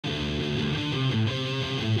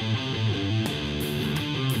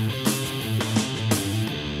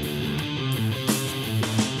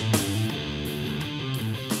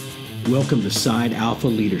Welcome to Side Alpha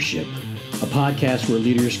Leadership, a podcast where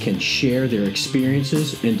leaders can share their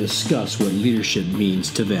experiences and discuss what leadership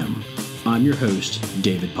means to them. I'm your host,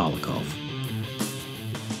 David Polikoff.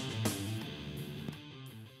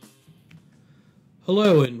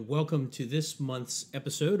 Hello and welcome to this month's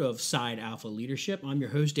episode of Side Alpha Leadership. I'm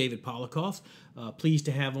your host, David Polikoff. Pleased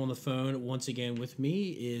to have on the phone once again with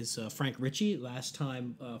me is Frank Ricci. Last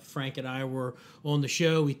time Frank and I were on the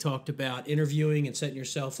show, we talked about interviewing and setting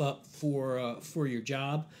yourself up for your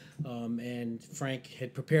job. And Frank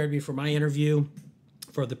had prepared me for my interview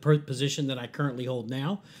for the position that I currently hold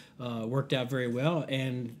now. Worked out very well.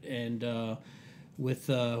 And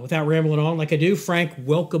without rambling on like I do, Frank,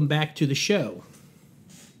 welcome back to the show.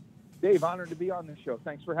 Dave, honored to be on this show.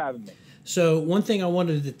 Thanks for having me. So one thing I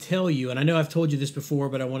wanted to tell you, and I know I've told you this before,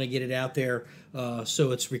 but I want to get it out there so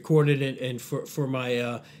it's recorded and for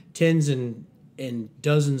my tens and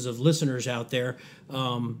dozens of listeners out there.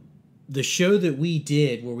 The show that we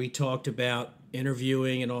did where we talked about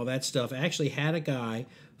interviewing and all that stuff actually had a guy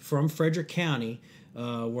from Frederick County,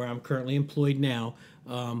 where I'm currently employed now,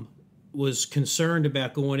 was concerned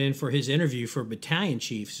about going in for his interview for battalion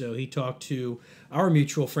chief. So he talked to our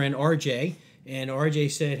mutual friend, RJ, and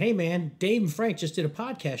RJ said, hey man, Dave and Frank just did a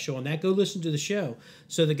podcast show on that. Go listen to the show.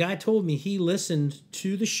 So the guy told me he listened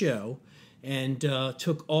to the show and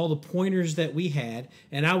took all the pointers that we had.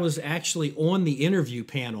 And I was actually on the interview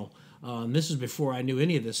panel. This is before I knew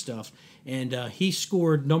any of this stuff. And he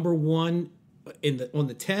scored number one on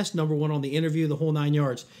the test, number one on the interview, the whole 9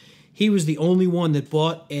 yards. He was the only one that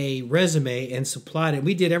bought a resume and supplied it.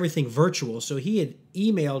 We did everything virtual. So he had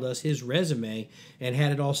emailed us his resume and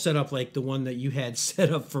had it all set up like the one that you had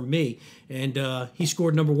set up for me. And he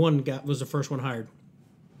scored number one and was the first one hired.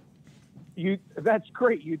 That's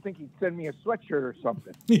great. You'd think he'd send me a sweatshirt or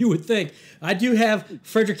something. You would think. I do have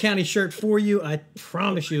Frederick County shirt for you. I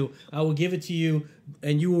promise you I will give it to you,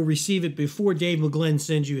 and you will receive it before Dave McGlynn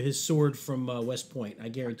sends you his sword from West Point. I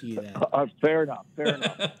guarantee you that. Fair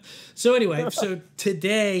enough. So anyway, so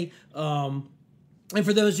today, and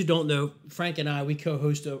for those who don't know, Frank and I, we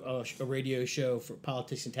co-host a radio show for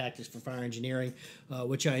Politics and Tactics for Fire Engineering,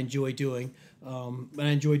 which I enjoy doing. And I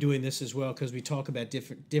enjoy doing this as well because we talk about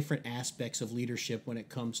different aspects of leadership when it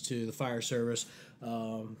comes to the fire service.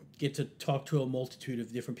 Get to talk to a multitude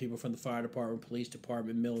of different people from the fire department, police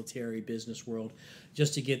department, military, business world,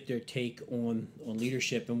 just to get their take on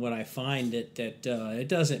leadership. And what I find that it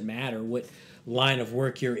doesn't matter what line of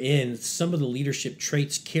work you're in, some of the leadership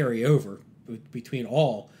traits carry over between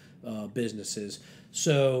all businesses.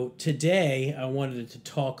 So today I wanted to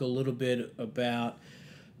talk a little bit about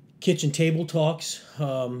kitchen table talks.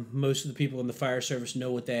 Most of the people in the fire service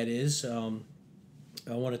know what that is.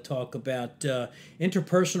 I want to talk about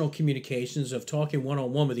interpersonal communications, of talking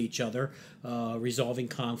one-on-one with each other, resolving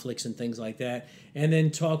conflicts and things like that, and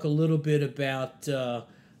then talk a little bit about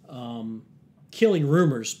killing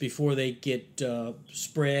rumors before they get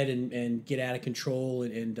spread and get out of control,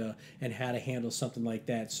 and how to handle something like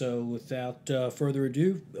that. So without further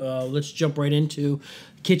ado, let's jump right into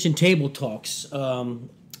kitchen table talks.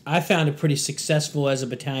 I found it pretty successful as a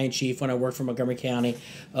battalion chief when I worked for Montgomery County.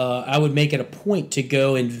 I would make it a point to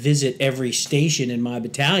go and visit every station in my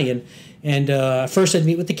battalion. And first I'd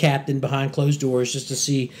meet with the captain behind closed doors just to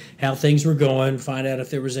see how things were going, find out if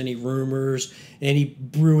there was any rumors, any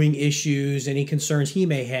brewing issues, any concerns he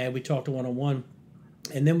may have. We talked one-on-one.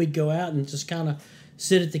 And then we'd go out and just kind of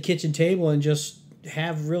sit at the kitchen table and just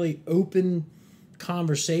have really open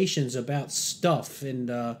conversations about stuff. And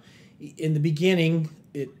in the beginning,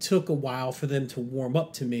 it took a while for them to warm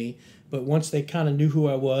up to me, but once they kind of knew who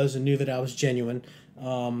I was and knew that I was genuine,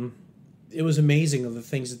 it was amazing of the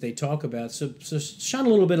things that they talk about. So shine a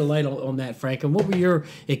little bit of light on that, Frank. And what were your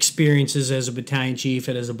experiences as a battalion chief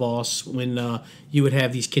and as a boss when you would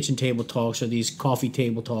have these kitchen table talks or these coffee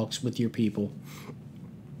table talks with your people?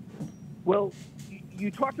 Well,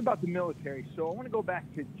 you talked about the military, so I want to go back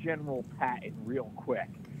to General Patton real quick.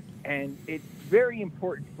 And it's very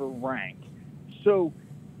important for rank. So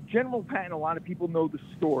General Patton, a lot of people know the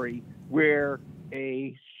story where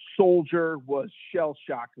a soldier was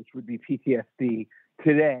shell-shocked, which would be PTSD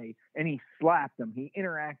today, and he slapped him. He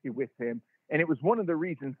interacted with him, and it was one of the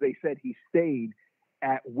reasons they said he stayed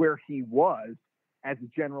at where he was as a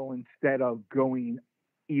general instead of going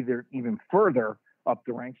either even further up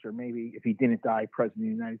the ranks, or maybe if he didn't die, President of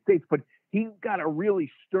the United States. But he got a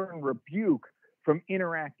really stern rebuke from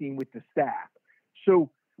interacting with the staff. So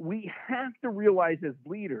we have to realize as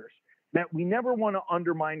leaders that we never want to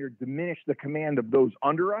undermine or diminish the command of those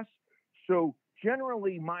under us. So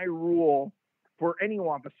generally, my rule for any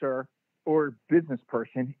officer or business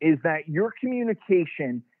person is that your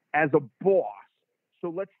communication as a boss, so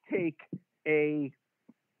let's take a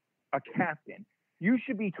captain. You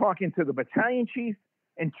should be talking to the battalion chief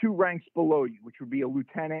and 2 ranks below you, which would be a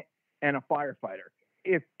lieutenant and a firefighter.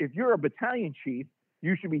 If you're a battalion chief,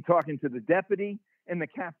 you should be talking to the deputy and the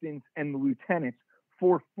captains and the lieutenants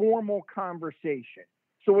for formal conversation.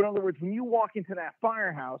 So in other words, when you walk into that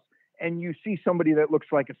firehouse and you see somebody that looks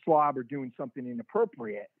like a slob or doing something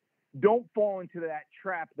inappropriate, don't fall into that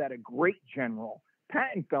trap that a great general,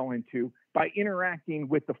 Patton, fell into by interacting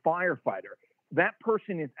with the firefighter. That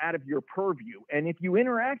person is out of your purview. And if you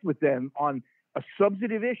interact with them on a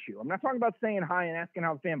substantive issue, I'm not talking about saying hi and asking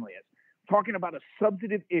how the family is, I'm talking about a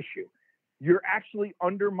substantive issue, you're actually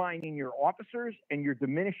undermining your officers and you're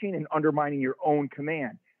diminishing and undermining your own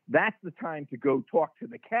command. That's the time to go talk to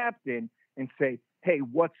the captain and say, hey,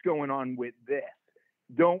 what's going on with this?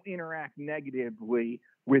 Don't interact negatively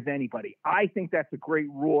with anybody. I think that's a great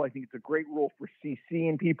rule. I think it's a great rule for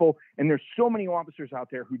CCing people. And there's so many officers out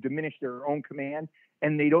there who diminish their own command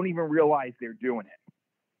and they don't even realize they're doing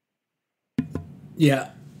it.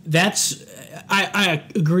 Yeah, I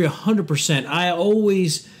agree 100%. I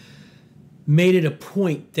always made it a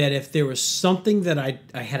point that if there was something that I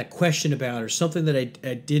had a question about or something that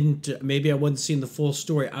I didn't, maybe I wasn't seeing the full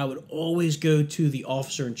story, I would always go to the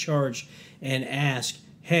officer in charge and ask,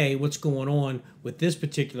 hey, what's going on with this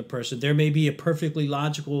particular person? There may be a perfectly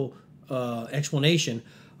logical explanation,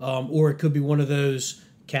 or it could be one of those,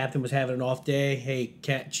 captain was having an off day, hey,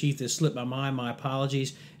 chief, this slipped my mind, my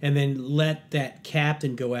apologies, and then let that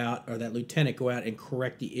captain go out or that lieutenant go out and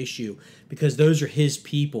correct the issue, because those are his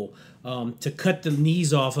people. To cut the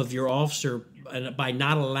knees off of your officer by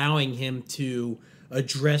not allowing him to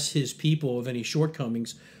address his people of any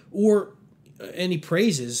shortcomings or any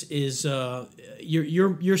praises is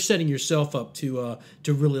you're setting yourself up to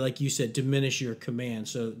really, like you said, diminish your command.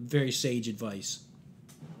 So very sage advice.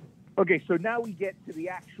 Okay, so now we get to the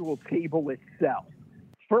actual table itself.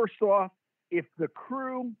 First off, if the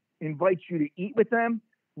crew invites you to eat with them,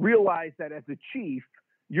 realize that as a chief,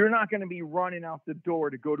 you're not going to be running out the door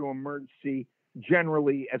to go to emergency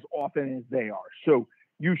generally as often as they are. So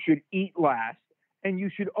you should eat last, and you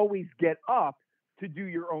should always get up to do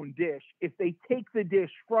your own dish. If they take the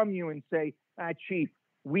dish from you and say, chief,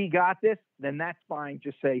 we got this, then that's fine.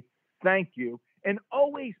 Just say, thank you. And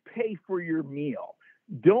always pay for your meal.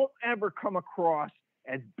 Don't ever come across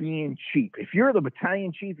as being cheap. If you're the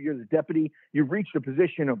battalion chief, you're the deputy, you've reached a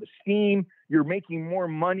position of esteem, you're making more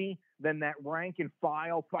money than that rank and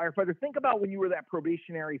file firefighter. Think about when you were that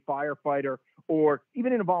probationary firefighter, or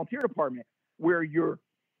even in a volunteer department where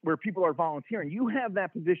people are volunteering. You have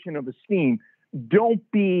that position of esteem. Don't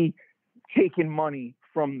be taking money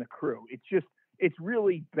from the crew. It's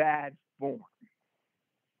really bad form.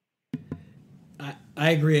 I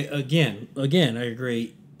agree. Again, I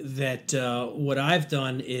agree that what I've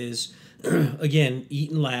done is, again,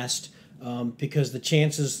 eating last, because the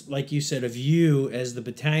chances, like you said, of you as the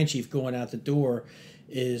battalion chief going out the door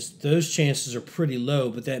those chances are pretty low.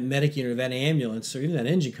 But that medic unit or that ambulance or even that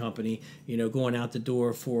engine company, going out the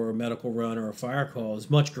door for a medical run or a fire call is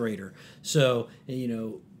much greater. So,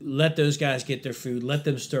 let those guys get their food, let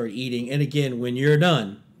them start eating. And again, when you're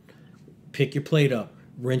done, pick your plate up,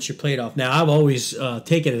 rinse your plate off. Now, I've always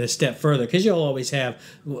taken it a step further, because you'll always have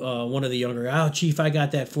one of the younger, chief, I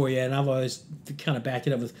got that for you. And I've always kind of backed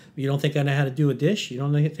it up with, you don't think I know how to do a dish? You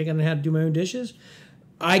don't think I know how to do my own dishes?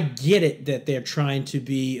 I get it that they're trying to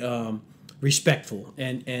be respectful.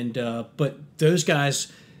 But those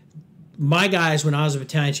guys, my guys, when I was a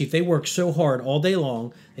battalion chief, they worked so hard all day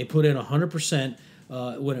long. They put in 100%.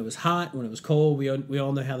 When it was hot, when it was cold, we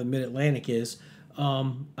all know how the Mid-Atlantic is.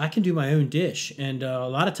 I can do my own dish. And a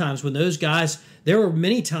lot of times when those guys, there were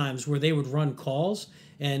many times where they would run calls,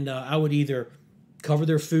 and I would either cover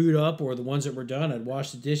their food up, or the ones that were done, I'd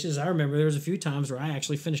wash the dishes. I remember there was a few times where I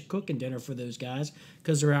actually finished cooking dinner for those guys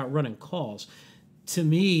because they're out running calls. To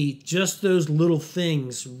me, just those little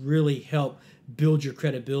things really help build your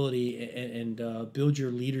credibility and build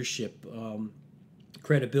your leadership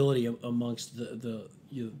credibility amongst the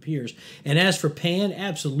peers. And as for paying,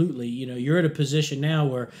 absolutely, you're at a position now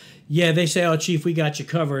where, they say, oh, chief, we got you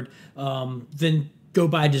covered, then go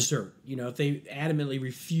buy dessert. If they adamantly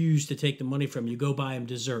refuse to take the money from you, go buy them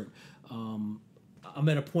dessert. I'm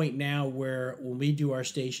at a point now where when we do our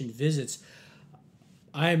station visits,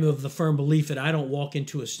 I am of the firm belief that I don't walk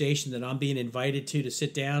into a station that I'm being invited to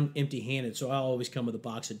sit down empty-handed. So I always come with a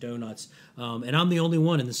box of donuts, and I'm the only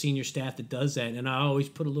one in the senior staff that does that. And I always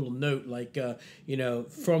put a little note like,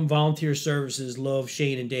 from volunteer services, love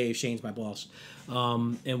Shane and Dave. Shane's my boss,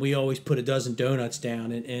 and we always put a dozen donuts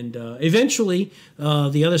down. And eventually,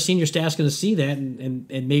 the other senior staff's going to see that,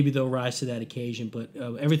 and maybe they'll rise to that occasion. But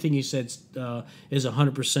everything you said is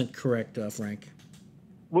 100% correct, Frank.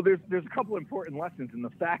 Well, there's a couple important lessons in the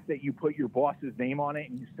fact that you put your boss's name on it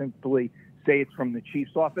and you simply say it's from the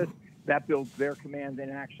chief's office. That builds their command and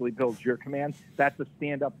actually builds your command. That's a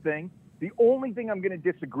stand-up thing. The only thing I'm going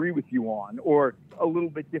to disagree with you on, or a little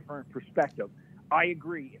bit different perspective, I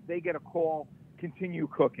agree. If they get a call, continue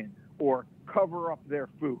cooking or cover up their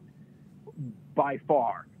food by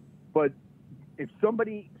far. But if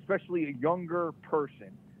somebody, especially a younger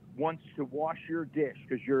person, wants to wash your dish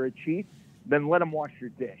because you're a chief, then let them wash your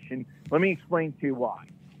dish. And let me explain to you why.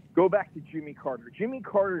 Go back to Jimmy Carter. Jimmy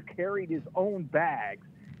Carter carried his own bags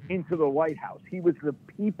into the White House. He was the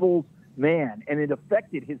people's man, and it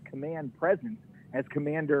affected his command presence as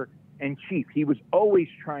commander and chief. He was always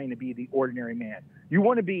trying to be the ordinary man. You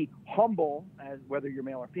want to be humble, as whether you're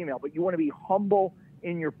male or female, but you want to be humble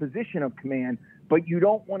in your position of command, but you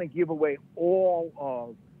don't want to give away all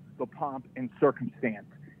of the pomp and circumstance.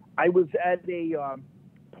 I was at a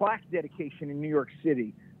plaque dedication in New York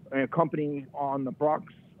City, a company on the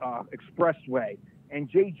Bronx Expressway. And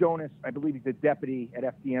Jay Jonas, I believe he's a deputy at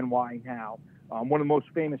FDNY now, one of the most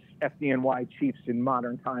famous FDNY chiefs in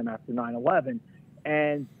modern time after 9/11.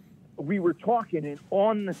 And we were talking, and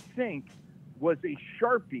on the sink was a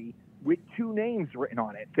Sharpie with two names written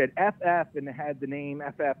on it. It said FF, and it had the name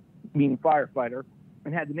FF, meaning firefighter,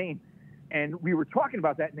 and had the name. And we were talking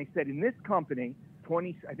about that, and they said in this company,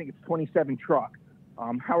 I think it's 27 truck,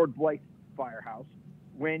 Howard Blythe's firehouse,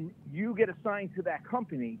 when you get assigned to that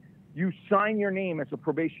company, you sign your name as a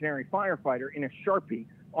probationary firefighter in a Sharpie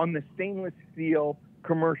on the stainless steel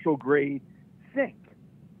commercial grade sink.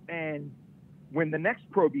 And when the next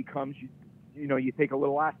probie comes, you take a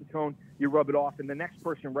little acetone, you rub it off, and the next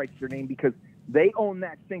person writes their name because they own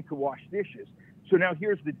that sink to wash dishes. So now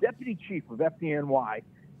here's the deputy chief of FDNY.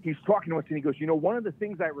 He's talking to us, and he goes, one of the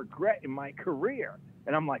things I regret in my career,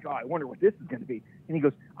 and I'm like, I wonder what this is going to be. And he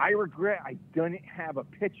goes, I regret I didn't have a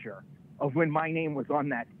picture of when my name was on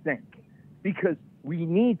that sink, because we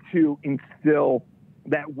need to instill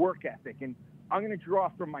that work ethic. And I'm going to draw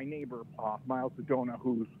from my neighbor, Miles Sedona,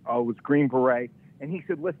 who was Green Beret. And he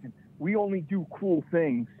said, listen, we only do cool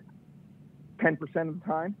things 10% of the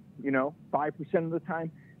time, 5% of the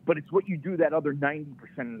time. But it's what you do that other 90%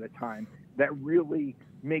 of the time that really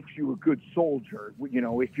makes you a good soldier.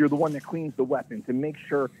 If you're the one that cleans the weapons and makes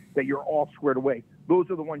sure that you're all squared away, those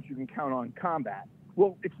are the ones you can count on in combat.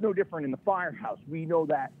 Well, it's no different in the firehouse. We know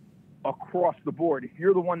that across the board. If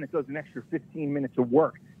you're the one that does an extra 15 minutes of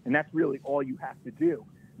work, and that's really all you have to do,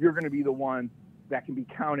 you're going to be the one that can be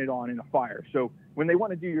counted on in a fire. So when they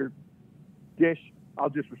want to do your dish, I'll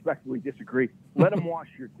just respectfully disagree. Let them wash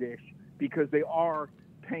your dish, because they are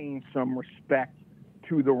paying some respect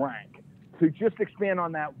to the rank. To just expand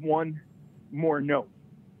on that one more note.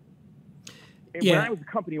 When I was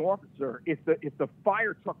a company officer, if the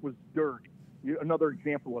fire truck was dirty, another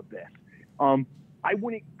example of this, I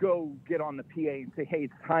wouldn't go get on the PA and say, hey,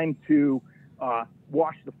 it's time to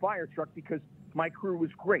wash the fire truck, because my crew was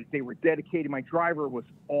great. They were dedicated. My driver was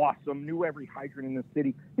awesome, knew every hydrant in the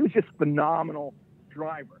city. He was just a phenomenal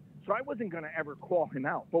driver. So I wasn't going to ever call him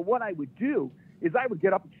out. But what I would do is I would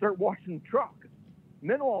get up and start washing the truck. And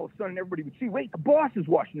then all of a sudden everybody would see, wait, the boss is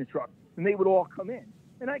washing the truck. And they would all come in.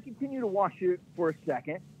 And I continue to wash it for a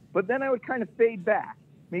second, but then I would kind of fade back,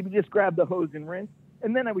 maybe just grab the hose and rinse,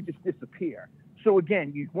 and then I would just disappear. So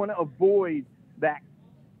again, you want to avoid that,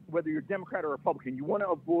 whether you're Democrat or Republican, you want to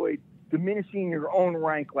avoid diminishing your own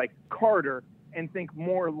rank like Carter and think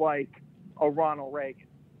more like a Ronald Reagan.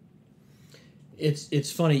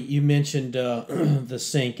 It's funny you mentioned the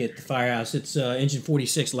sink at the firehouse. It's engine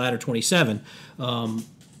 46, ladder 27.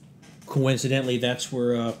 Coincidentally, that's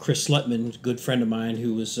where Chris Slutman, a good friend of mine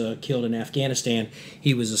who was killed in Afghanistan,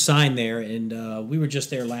 he was assigned there. And we were just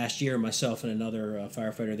there last year, myself and another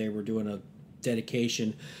firefighter. They were doing a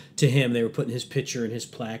dedication to him. They were putting his picture and his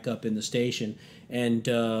plaque up in the station.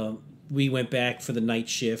 And we went back for the night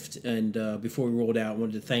shift, and before we rolled out, I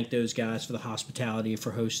wanted to thank those guys for the hospitality,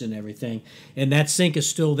 for hosting and everything. And that sink is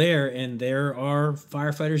still there, and there are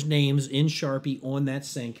firefighters' names in Sharpie on that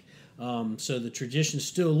sink. So the tradition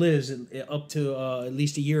still lives up to at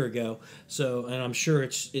least a year ago. So, and I'm sure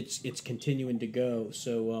it's continuing to go.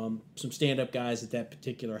 So some stand-up guys at that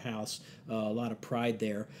particular house, a lot of pride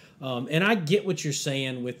there. And I get what you're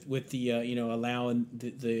saying with the allowing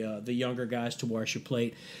the younger guys to wash your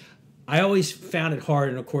plate. I always found it hard,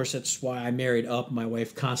 and of course that's why I married up. My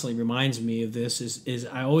wife constantly reminds me of this. Is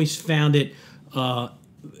I always found it.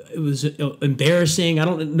 It was embarrassing. I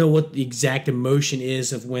don't know what the exact emotion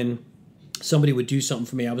is of when somebody would do something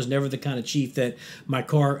for me. I was never the kind of chief that I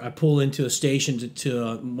pull into a station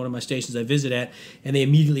to one of my stations I visit at, and they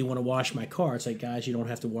immediately want to wash my car. It's like, guys, you don't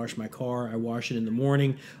have to wash my car. I wash it in the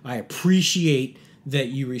morning. I appreciate that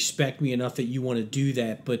you respect me enough that you want to do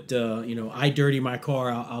that, but I dirty my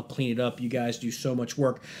car, I'll clean it up. You guys do so much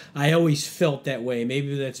work. I always felt that way.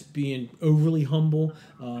 Maybe that's being overly humble.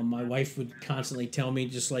 My wife would constantly tell me,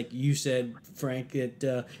 just like you said, Frank,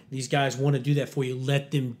 that these guys want to do that for you.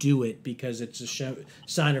 Let them do it because it's a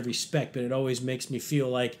sign of respect. But it always makes me feel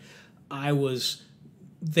like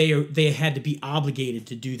they had to be obligated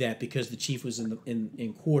to do that because the chief was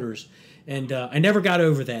in quarters. And I never got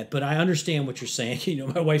over that, but I understand what you're saying.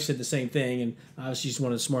 My wife said the same thing, and she's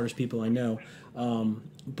one of the smartest people I know.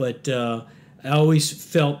 But I always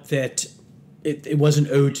felt that it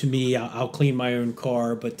wasn't owed to me. I'll clean my own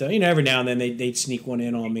car, but every now and then they'd sneak one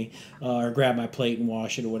in on me or grab my plate and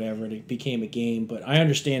wash it or whatever. And it became a game. But I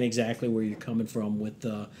understand exactly where you're coming from with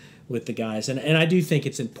the guys. And I do think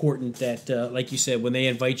it's important that, like you said, when they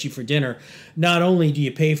invite you for dinner, not only do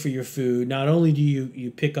you pay for your food, not only do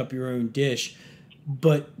you pick up your own dish,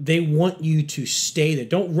 but they want you to stay there.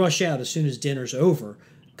 Don't rush out as soon as dinner's over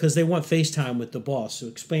because they want FaceTime with the boss. So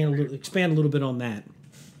expand a little bit on that.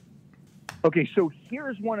 Okay, so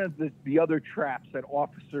here's one of the other traps that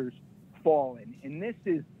officers fall in, and this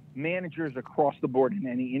is managers across the board in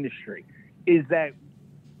any industry, is that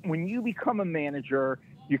when you become a manager,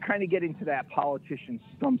 you kind of get into that politician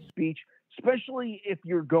stump speech, especially if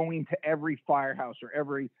you're going to every firehouse or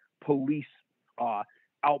every police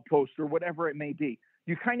outpost or whatever it may be.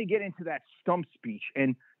 You kind of get into that stump speech,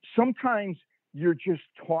 and sometimes you're just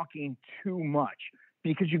talking too much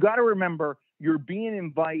because you got to remember you're being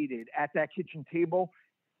invited at that kitchen table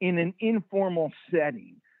in an informal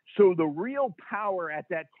setting. So the real power at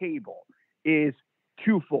that table is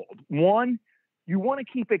twofold. One, you want to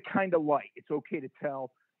keep it kind of light. It's okay to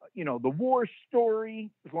tell, the war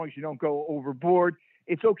story, as long as you don't go overboard.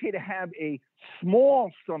 It's okay to have a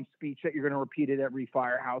small stump speech that you're going to repeat at every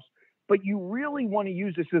firehouse, but you really want to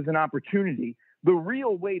use this as an opportunity. The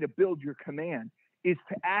real way to build your command is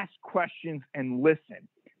to ask questions and listen.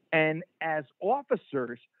 And as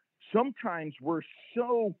officers, sometimes we're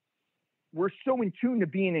so in tune to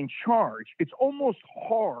being in charge, it's almost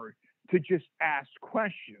hard to just ask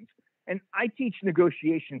questions. And I teach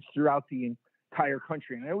negotiations throughout the entire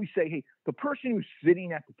country. And I always say, hey, the person who's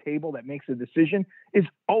sitting at the table that makes a decision is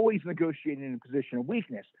always negotiating in a position of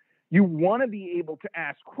weakness. You want to be able to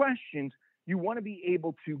ask questions. You want to be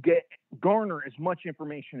able to garner as much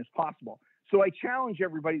information as possible. So I challenge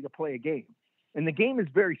everybody to play a game. And the game is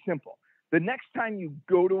very simple. The next time you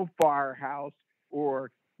go to a firehouse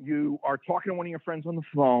or you are talking to one of your friends on the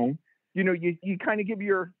phone, you kind of give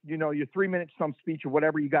your 3-minute stump speech or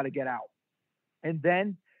whatever you got to get out. And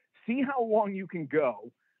then see how long you can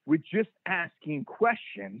go with just asking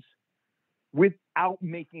questions without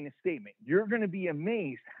making a statement. You're going to be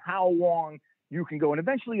amazed how long you can go. And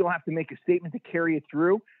eventually you'll have to make a statement to carry it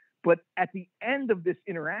through. But at the end of this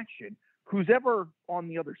interaction, who's ever on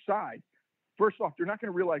the other side, first off, they're not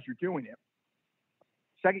going to realize you're doing it.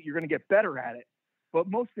 Second, you're going to get better at it. But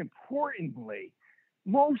most importantly,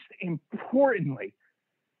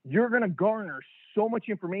 you're going to garner so much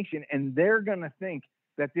information, and they're going to think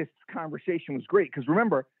that this conversation was great. Because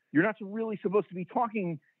remember, you're not really supposed to be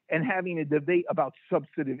talking and having a debate about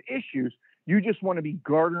substantive issues. You just want to be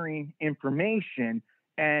garnering information.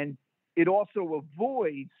 And it also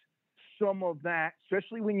avoids some of that,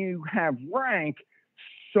 especially when you have rank,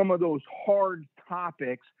 some of those hard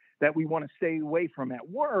topics that we want to stay away from at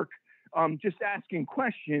work. Just asking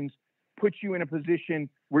questions puts you in a position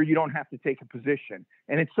where you don't have to take a position.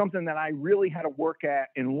 And it's something that I really had to work at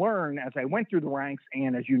and learn as I went through the ranks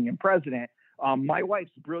and as union president. My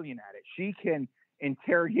wife's brilliant at it. She can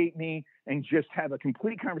interrogate me and just have a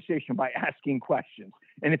complete conversation by asking questions.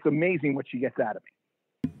 And it's amazing what she gets out of me.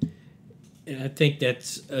 And I think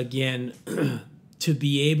that's, again, to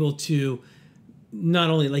be able to not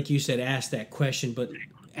only, like you said, ask that question, but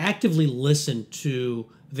actively listen to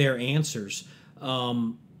their answers.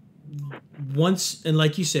 Once, and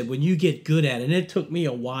like you said, when you get good at it, and it took me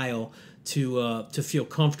a while to feel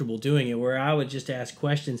comfortable doing it. Where I would just ask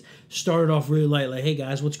questions, started off really light, like, "Hey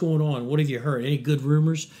guys, what's going on? What have you heard? Any good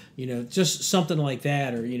rumors? Just something like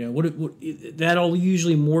that, or what that'll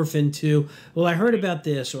usually morph into. Well, I heard about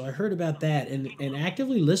this, or I heard about that, and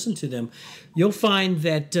actively listen to them. You'll find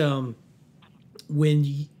that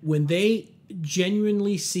when they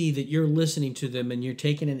genuinely see that you're listening to them and you're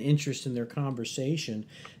taking an interest in their conversation,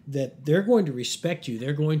 that they're going to respect you.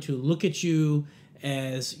 They're going to look at you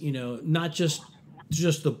as not just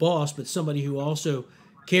the boss, but somebody who also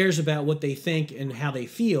cares about what they think and how they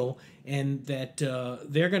feel, and that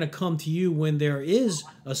they're going to come to you when there is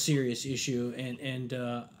a serious issue. And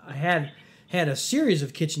I had a series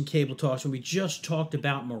of kitchen table talks when we just talked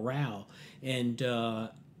about morale, and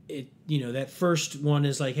that first one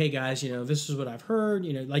is like, "Hey guys, this is what I've heard.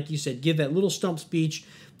 Like you said, give that little stump speech.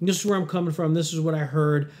 This is where I'm coming from. This is what I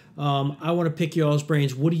heard. I want to pick y'all's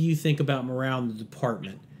brains. What do you think about morale in the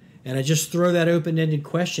department?" And I just throw that open-ended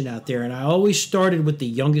question out there. And I always started with the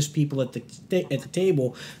youngest people at the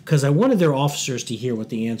table, because I wanted their officers to hear what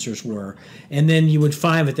the answers were. And then you would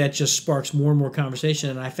find that just sparks more and more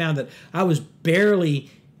conversation. And I found that I was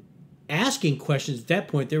barely asking questions at that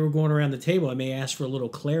point. They were going around the table. I may ask for a little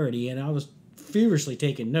clarity, and I was feverishly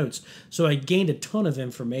taking notes. So I gained a ton of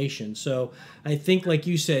information. So I think, like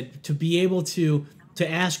you said, to be able to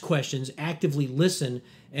ask questions, actively listen,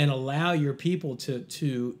 and allow your people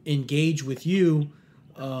to engage with you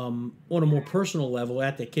on a more personal level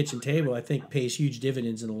at the kitchen table, I think pays huge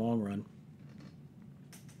dividends in the long run.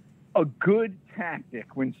 A good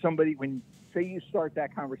tactic when say you start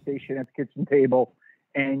that conversation at the kitchen table,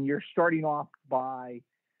 and you're starting off by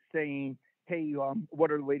saying, "Hey,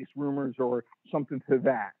 what are the latest rumors?" or something to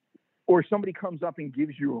that, or somebody comes up and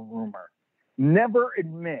gives you a rumor, never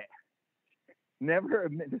admit, this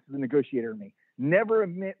is the negotiator in me, never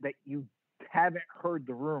admit that you haven't heard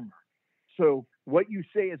the rumor. So what you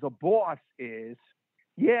say as a boss is,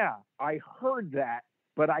 "Yeah, I heard that,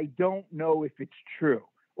 but I don't know if it's true,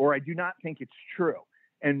 or I do not think it's true."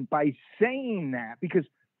 And by saying that, because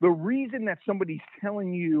the reason that somebody's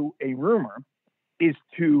telling you a rumor is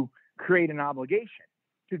to create an obligation,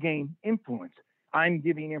 to gain influence. I'm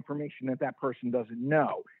giving information that person doesn't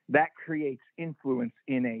know. That creates influence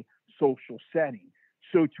in a social setting.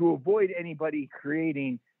 So to avoid anybody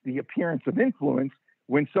creating the appearance of influence,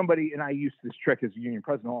 when somebody, and I use this trick as a union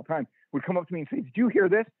president all the time, would come up to me and say, "Did you hear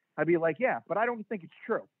this?" I'd be like, "Yeah, but I don't think it's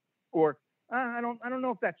true." Or I don't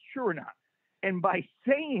know if that's true or not. And by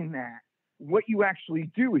saying that, what you actually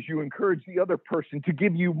do is you encourage the other person to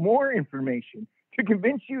give you more information to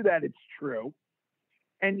convince you that it's true.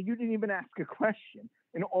 And you didn't even ask a question.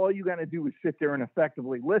 And all you got to do is sit there and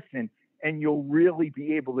effectively listen, and you'll really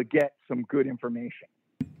be able to get some good information.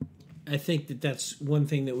 I think that's one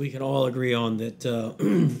thing that we can all agree on, that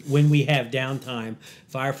when we have downtime,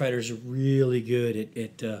 firefighters are really good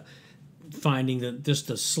at finding just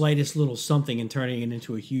the slightest little something and turning it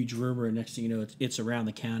into a huge rumor, and next thing you know, it's around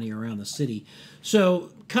the county or around the city.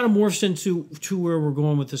 So kind of morphs into where we're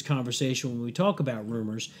going with this conversation when we talk about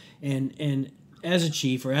rumors. And as a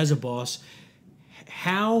chief or as a boss,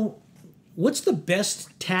 what's the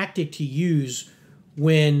best tactic to use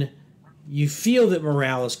when you feel that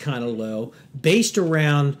morale is kind of low, based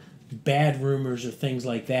around bad rumors or things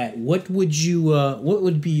like that? What would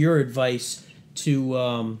be your advice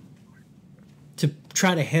to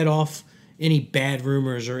try to head off any bad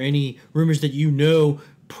rumors, or any rumors that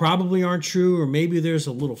probably aren't true, or maybe there's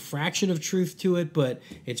a little fraction of truth to it, but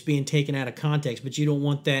it's being taken out of context, but you don't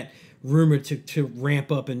want that rumor to ramp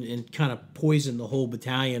up and kind of poison the whole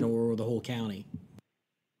battalion or the whole county?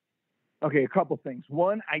 Okay, a couple things.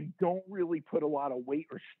 One, I don't really put a lot of weight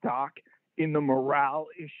or stock in the morale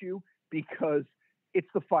issue, because it's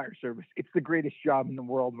the fire service. It's the greatest job in the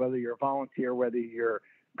world, whether you're a volunteer, whether you're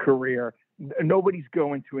career. Nobody's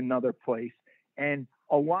going to another place. And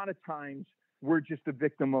a lot of times we're just a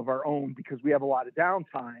victim of our own, because we have a lot of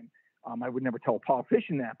downtime. I would never tell a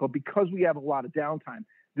politician that, but because we have a lot of downtime,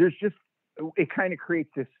 it kind of creates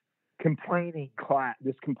this complaining class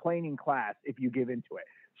if you give into it.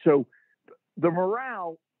 So the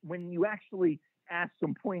morale, when you actually ask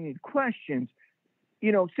some pointed questions,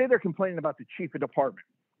 say they're complaining about the chief of department.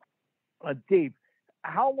 Dave,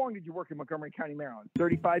 how long did you work in Montgomery County, Maryland?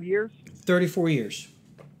 35 years? 34 years.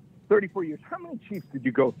 34 years. How many chiefs did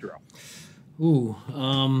you go through?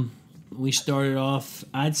 We started off,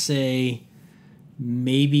 I'd say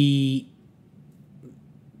maybe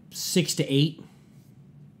 6 to 8.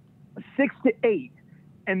 6 to 8.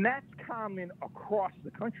 And that's common across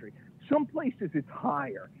the country. Some places it's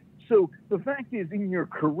higher. So the fact is, in your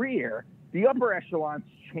career, the upper echelons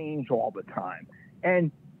change all the time.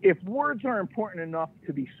 And If words are important enough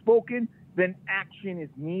to be spoken, then action is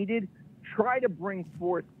needed. Try to bring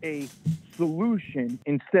forth a solution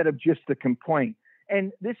instead of just a complaint.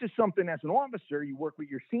 And this is something, as an officer, you work with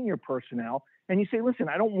your senior personnel and you say, listen,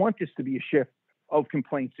 I don't want this to be a shift of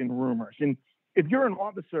complaints and rumors. And if you're an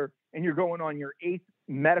officer and you're going on your 8th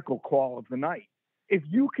medical call of the night, if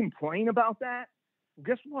you complain about that,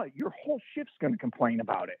 guess what? Your whole shift's going to complain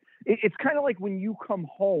about it. It's kind of like when you come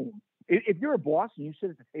home. If you're a boss and you sit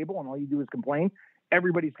at the table and all you do is complain,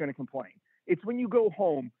 everybody's going to complain. It's when you go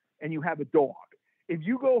home and you have a dog. If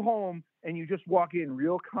you go home and you just walk in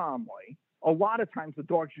real calmly, a lot of times the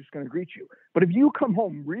dog's just going to greet you. But if you come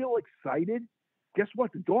home real excited, guess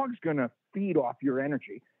what? The dog's going to feed off your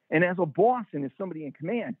energy. And as a boss and as somebody in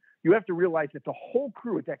command, you have to realize that the whole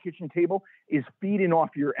crew at that kitchen table is feeding off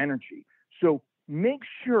your energy. So make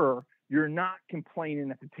sure you're not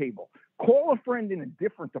complaining at the table. Call a friend in a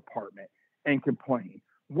different department and complain.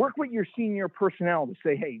 Work with your senior personnel to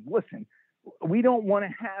say, hey, listen, we don't want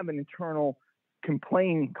to have an internal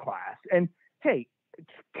complaining class. And hey,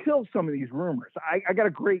 kill some of these rumors. I got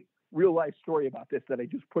a great real life story about this that I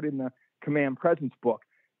just put in the Command Presence book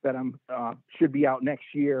that should be out next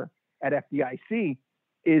year at FDIC.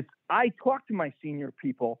 Is I talked to my senior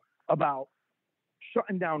people about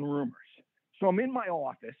shutting down rumors. So I'm in my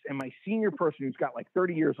office and my senior person who's got like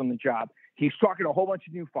 30 years on the job, he's talking to a whole bunch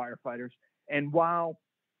of new firefighters. And while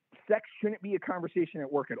sex shouldn't be a conversation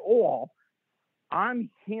at work at all,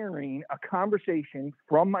 I'm hearing a conversation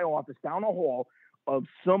from my office down the hall of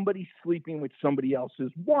somebody sleeping with somebody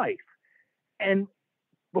else's wife. And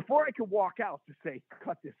before I could walk out to say,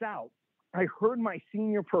 cut this out, I heard my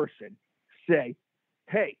senior person say,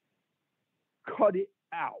 hey, cut it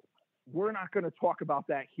out. We're not going to talk about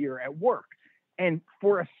that here at work. And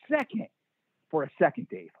for a second,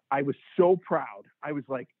 Dave, I was so proud. I was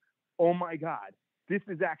like, oh my God, this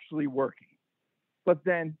is actually working. But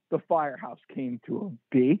then the firehouse came to a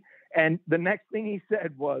B. And the next thing he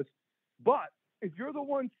said was, but if you're the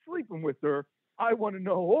one sleeping with her, I want to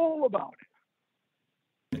know all about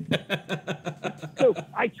it. So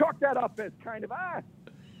I chalked that up as kind of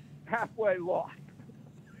halfway lost.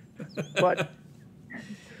 But,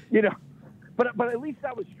 but at least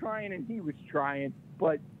I was trying and he was trying.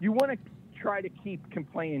 But you want to try to keep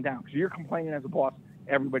complaining down, because you're complaining as a boss,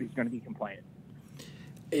 everybody's going to be complaining.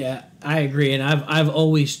 Yeah, I agree, and I've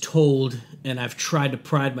always told, and I've tried to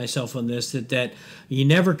pride myself on this, that you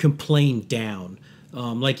never complain down.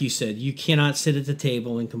 Like you said, you cannot sit at the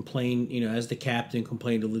table and complain, as the captain,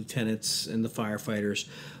 complain to lieutenants and the firefighters.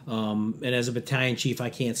 And as a battalion chief, I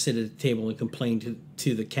can't sit at the table and complain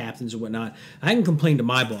to the captains and whatnot. I can complain to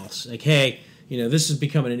my boss, like, hey, this is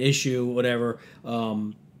becoming an issue, whatever.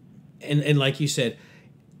 And like you said,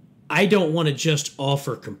 I don't want to just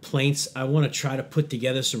offer complaints. I want to try to put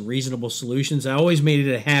together some reasonable solutions. I always made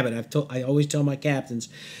it a habit. I always tell my captains,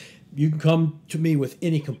 you can come to me with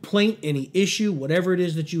any complaint, any issue, whatever it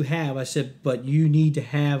is that you have. I said, but you need to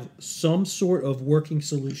have some sort of working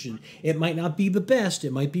solution. It might not be the best.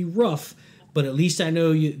 It might be rough. But at least I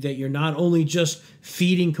know that you're not only just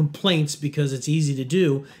feeding complaints because it's easy to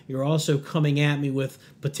do, you're also coming at me with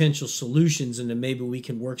potential solutions, and then maybe we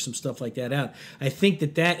can work some stuff like that out. I think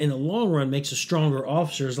that in the long run makes us stronger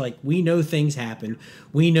officers. Like, we know things happen.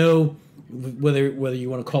 We know whether you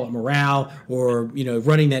want to call it morale or,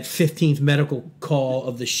 running that 15th medical call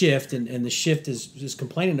of the shift, and the shift is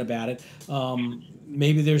complaining about it.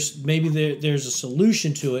 Maybe there's a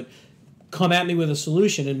solution to it. Come at me with a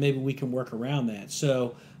solution, and maybe we can work around that.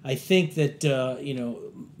 So I think that,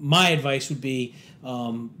 my advice would be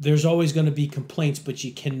there's always going to be complaints, but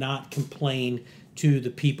you cannot complain to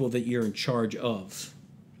the people that you're in charge of.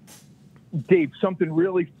 Dave, something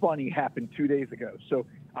really funny happened 2 days ago. So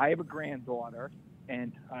I have a granddaughter,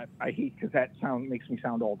 and I hate, because that makes me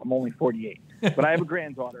sound old. I'm only 48. But I have a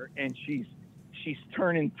granddaughter, and she's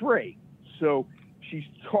turning 3. So she's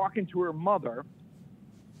talking to her mother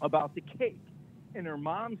about the cake, and her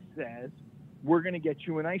mom says, we're going to get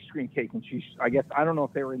you an ice cream cake. And I don't know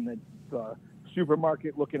if they were in the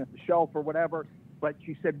supermarket looking at the shelf or whatever, but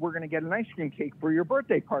she said, we're going to get an ice cream cake for your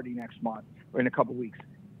birthday party next month or in a couple weeks.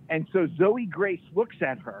 And so Zoe Grace looks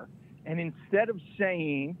at her, and instead of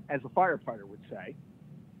saying, as a firefighter would say,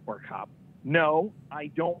 or a cop, no, I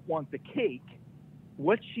don't want the cake,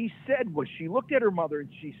 what she said was, she looked at her mother and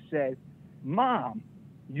she said, Mom,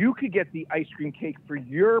 you could get the ice cream cake for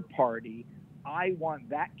your party. I want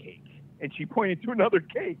that cake. And she pointed to another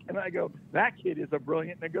cake. And I go, that kid is a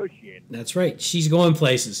brilliant negotiator. That's right. She's going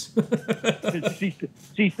places.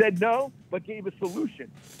 She said no, but gave a solution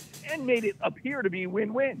and made it appear to be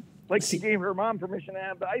win-win. Like she gave her mom permission to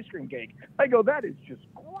have the ice cream cake. I go, that is just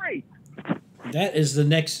great. That is the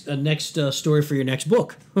next story for your next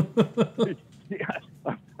book. Yeah,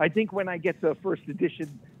 I think when I get the first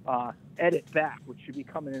edition edit back, which should be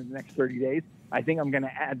coming in the next 30 days, I think I'm going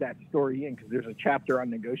to add that story in because there's a chapter on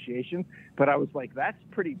negotiations. But I was like, that's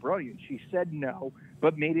pretty brilliant. She said no,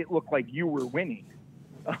 but made it look like you were winning.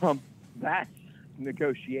 That's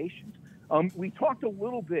negotiations. We talked a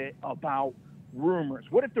little bit about rumors.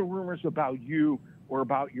 What if the rumors about you or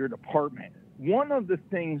about your department? One of the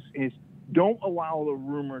things is don't allow the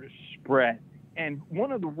rumor to spread. And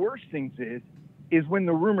one of the worst things is when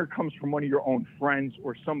the rumor comes from one of your own friends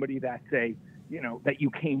or somebody that that you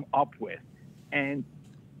came up with. And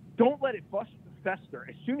don't let it fester.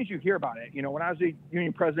 As soon as you hear about it, when I was a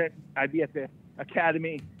union president, I'd be at the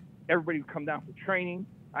academy. Everybody would come down for training.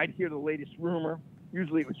 I'd hear the latest rumor.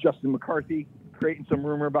 Usually it was Justin McCarthy creating some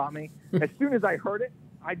rumor about me. As soon as I heard it,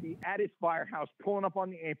 I'd be at his firehouse, pulling up on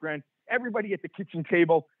the apron, everybody at the kitchen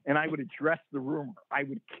table, and I would address the rumor. I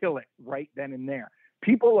would kill it right then and there.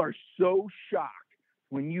 People are so shocked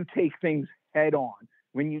when you take things head on,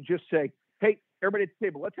 when you just say, hey, everybody at the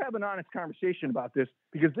table, let's have an honest conversation about this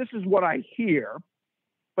because this is what I hear,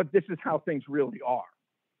 but this is how things really are.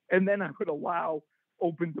 And then I would allow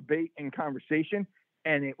open debate and conversation,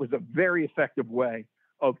 and it was a very effective way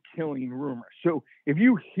of killing rumors. So if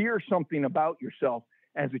you hear something about yourself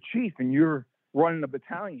as a chief and you're running a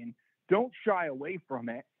battalion, don't shy away from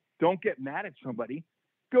it. Don't get mad at somebody.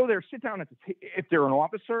 Go there, sit down at the if they're an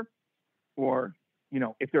officer or,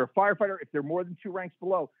 if they're a firefighter, if they're more than 2 ranks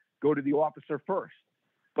below, go to the officer first,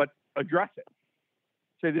 but address it.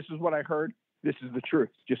 Say, this is what I heard. This is the truth.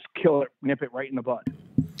 Just kill it, nip it right in the bud.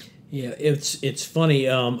 Yeah, it's funny.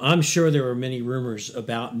 I'm sure there were many rumors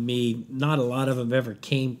about me. Not a lot of them ever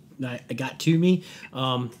got to me.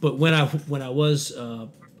 But when I was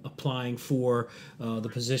applying for the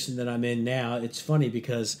position that I'm in now, it's funny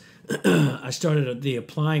because I started the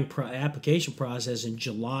application process in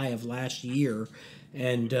July of last year,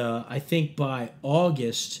 and I think by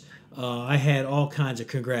August. I had all kinds of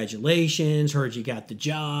congratulations, heard you got the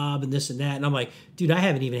job and this and that. And I'm like, dude, I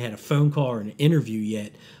haven't even had a phone call or an interview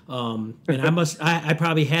yet. And I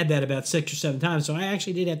probably had that about 6 or 7 times. So I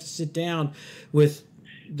actually did have to sit down with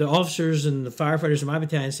the officers and the firefighters in my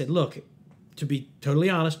battalion and said, look, to be totally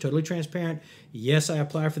honest, totally transparent, yes, I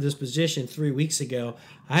applied for this position 3 weeks ago.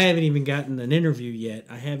 I haven't even gotten an interview yet.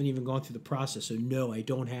 I haven't even gone through the process. So, no, I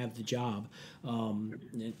don't have the job.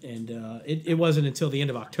 It wasn't until the end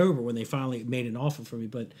of October when they finally made an offer for me.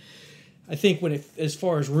 But I think as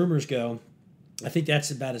far as rumors go, I think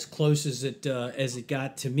that's about as close as it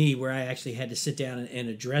got to me, where I actually had to sit down and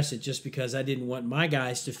address it, just because I didn't want my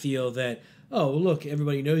guys to feel that, oh, look,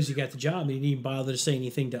 everybody knows you got the job, and you didn't even bother to say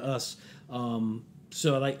anything to us.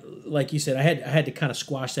 So like you said, I had to kind of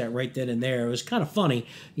squash that right then and there. It was kind of funny,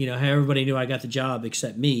 how everybody knew I got the job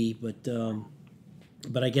except me,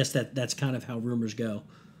 but I guess that's kind of how rumors go.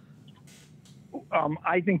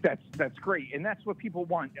 I think that's great, and that's what people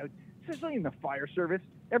want, especially in the fire service.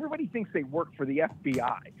 Everybody thinks they work for the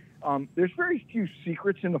FBI. There's very few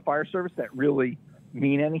secrets in the fire service that really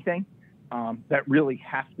mean anything, that really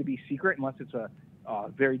have to be secret, unless it's a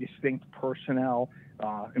very distinct personnel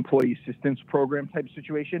employee assistance program type of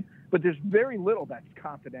situation. But there's very little that's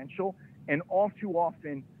confidential, and all too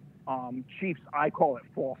often chiefs, I call it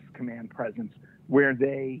false command presence, where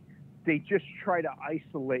they just try to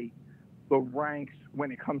isolate the ranks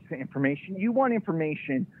when it comes to information. You want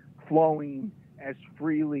information flowing as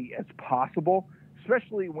freely as possible,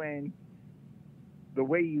 especially when the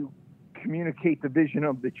way you communicate the vision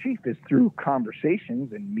of the chief is through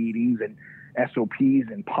conversations and meetings and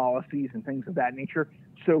SOPs and policies and things of that nature.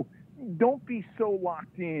 So don't be so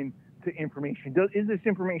locked in to information. Is this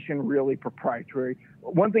information really proprietary?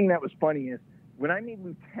 One thing that was funny is when I made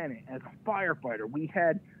lieutenant as a firefighter, we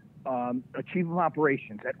had a chief of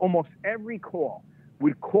operations at almost every call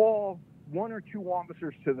would call 1 or 2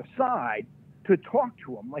 officers to the side to talk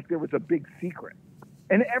to them like there was a big secret.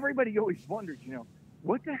 And everybody always wondered,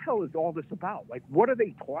 what the hell is all this about? Like, what are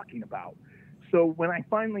they talking about? So when I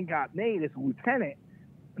finally got made as a lieutenant,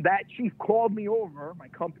 that chief called me over. My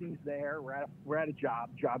company's there. We're at a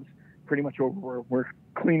job. Job's pretty much over. We're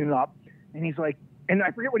cleaning up. And he's like, and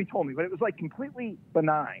I forget what he told me, but it was like completely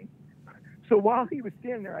benign. So while he was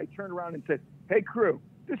standing there, I turned around and said, hey, crew,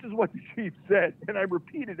 this is what the chief said. And I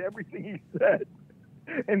repeated everything he said.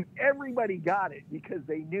 And everybody got it because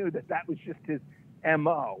they knew that was just his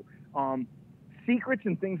MO. Secrets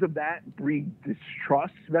and things of that breed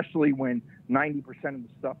distrust, especially when 90% of the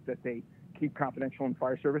stuff that they keep confidential in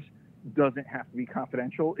fire service doesn't have to be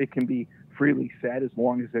confidential. It can be freely said as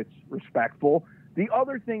long as it's respectful. The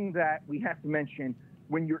other thing that we have to mention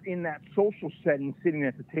when you're in that social setting, sitting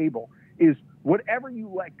at the table, is whatever you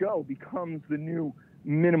let go becomes the new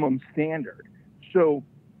minimum standard. So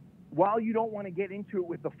while you don't want to get into it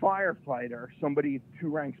with the firefighter, somebody 2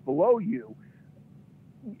 ranks below you,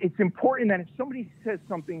 it's important that if somebody says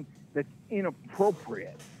something that's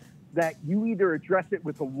inappropriate, that you either address it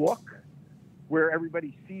with a look where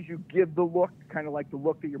everybody sees you give the look, kind of like the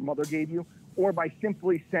look that your mother gave you, or by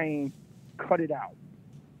simply saying, cut it out.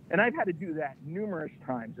 And I've had to do that numerous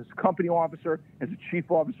times as a company officer, as a chief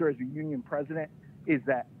officer, as a union president, is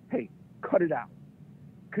that, hey, cut it out.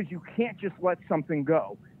 Because you can't just let something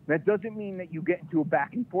go. That doesn't mean that you get into a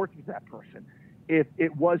back and forth with that person. If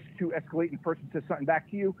it was to escalate and the person says something back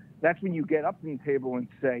to you, that's when you get up from the table and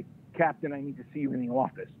say, Captain, I need to see you in the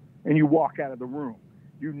office. And you walk out of the room.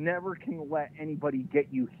 You never can let anybody get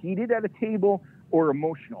you heated at a table or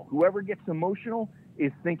emotional. Whoever gets emotional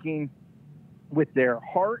is thinking with their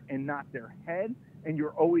heart and not their head, and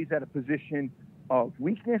you're always at a position of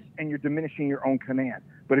weakness and you're diminishing your own command.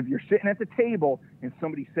 But if you're sitting at the table and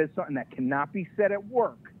somebody says something that cannot be said at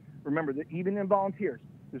work, remember that even in volunteers,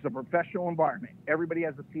 there's a professional environment. Everybody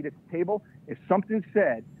has a seat at the table. If something's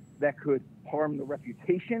said that could harm the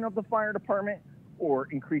reputation of the fire department or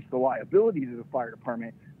increase the liability to the fire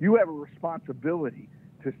department, you have a responsibility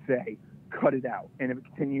to say, cut it out. And if it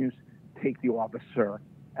continues, take the officer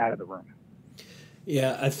out of the room.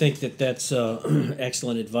 Yeah, I think that's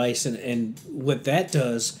excellent advice, and what that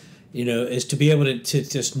does, is to be able to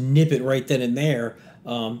just nip it right then and there,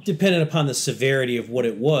 depending upon the severity of what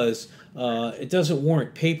it was. It doesn't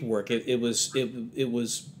warrant paperwork. It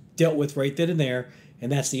was dealt with right then and there,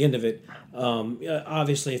 and that's the end of it.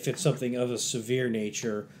 Obviously, if it's something of a severe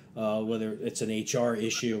nature, whether it's an HR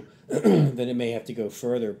issue, then it may have to go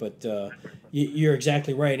further. But you're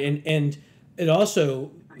exactly right, and it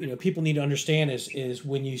also, people need to understand is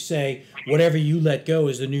when you say whatever you let go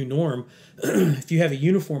is the new norm. If you have a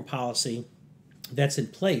uniform policy that's in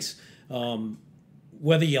place,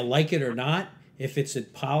 whether you like it or not, if it's a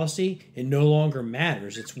policy, it no longer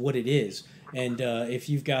matters. It's what it is. And if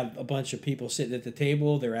you've got a bunch of people sitting at the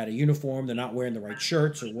table, they're out of uniform, they're not wearing the right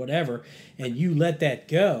shirts or whatever, and you let that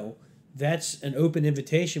go, that's an open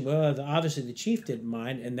invitation. Well, obviously the chief didn't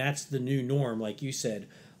mind, and that's the new norm, like you said.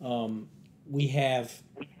 I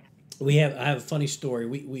have a funny story.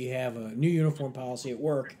 We have a new uniform policy at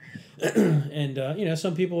work, and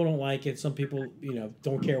some people don't like it. Some people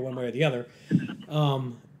don't care one way or the other.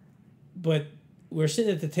 But we're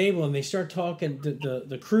sitting at the table and they start talking.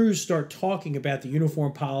 The crews start talking about the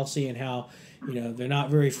uniform policy and how they're not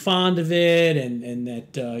very fond of it, and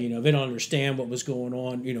that they don't understand what was going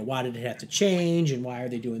on. Why did it have to change, and why are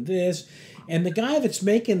they doing this? And the guy that's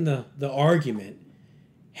making the argument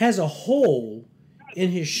has a hole in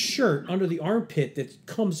his shirt under the armpit that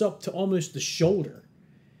comes up to almost the shoulder.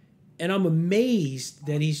 And I'm amazed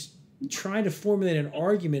that he's trying to formulate an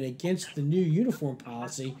argument against the new uniform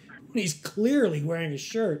policy when he's clearly wearing a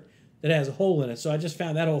shirt that has a hole in it. So I just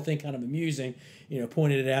found that whole thing kind of amusing.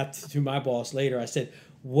 Pointed it out to my boss later. I said,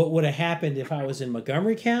 what would have happened if I was in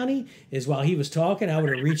Montgomery County is while he was talking, I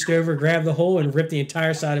would have reached over, grabbed the hole, and ripped the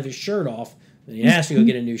entire side of his shirt off. And he has to go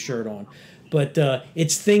get a new shirt on. But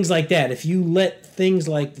it's things like that. If you let things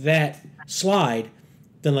like that slide,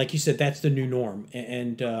 then like you said, that's the new norm.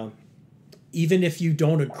 And even if you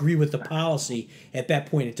don't agree with the policy, at that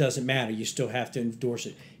point it doesn't matter. You still have to endorse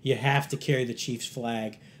it. You have to carry the chief's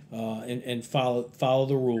flag and follow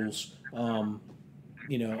the rules,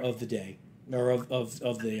 of the day or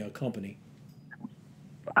of the company.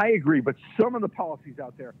 I agree, but some of the policies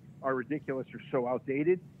out there are ridiculous or so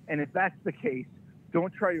outdated. And if that's the case,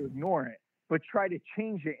 don't try to ignore it, but try to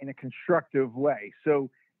change it in a constructive way. So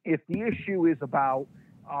if the issue is about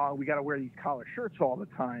we got to wear these collar shirts all the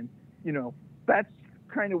time, that's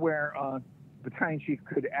kind of where battalion chief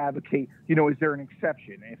could advocate, is there an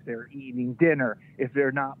exception? If they're eating dinner, if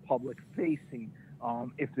they're not public facing,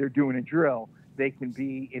 if they're doing a drill, they can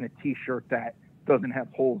be in a T-shirt that doesn't have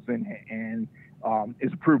holes in it and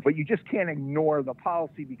is approved. But you just can't ignore the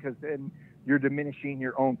policy because then you're diminishing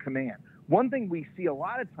your own command. One thing we see a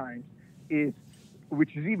lot of times is,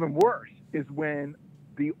 which is even worse, is when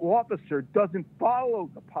the officer doesn't follow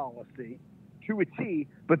the policy to a T,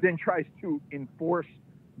 but then tries to enforce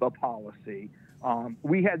the policy.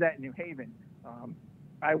 We had that in New Haven.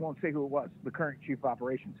 I won't say who it was, the current chief of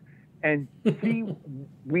operations. And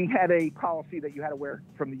we had a policy that you had to wear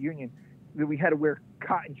from the union, that we had to wear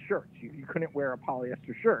cotton shirts. You couldn't wear a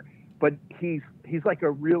polyester shirt. But he's like a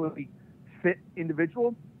really fit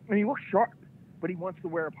individual, and he looks sharp. but he wants to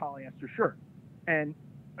wear a polyester shirt. And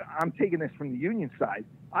I'm taking this from the union side.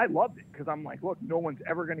 I loved it because I'm like, look, no one's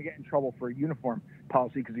ever going to get in trouble for a uniform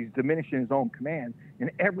policy because he's diminishing his own command. And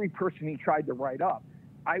every person he tried to write up,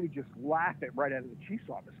 I would just laugh at right out of the chief's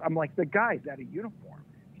office. I'm like, the guy's out of uniform.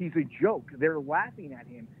 He's a joke. They're laughing at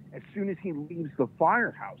him as soon as he leaves the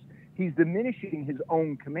firehouse. He's diminishing his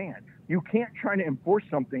own command. You can't try to enforce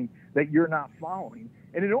something that you're not following.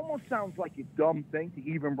 And it almost sounds like a dumb thing to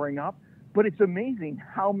even bring up, but it's amazing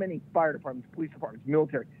how many fire departments, police departments,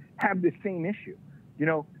 military have the same issue. You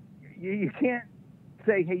know, you can't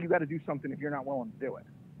say, hey, you got to do something if you're not willing to do it.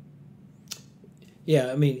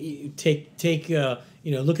 Yeah, I mean, you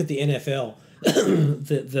look at the NFL,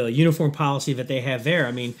 the uniform policy that they have there.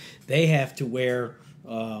 I mean, they have to wear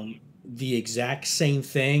the exact same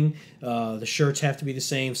thing. The shirts have to be the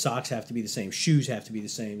same, socks have to be the same, shoes have to be the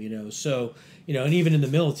same. So and even in the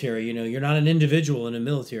military, you're not an individual in the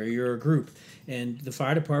military, you're a group. And the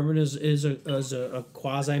fire department is a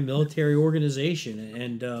quasi-military organization,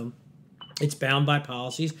 and it's bound by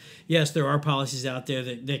policies. Yes, there are policies out there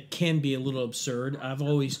that can be a little absurd.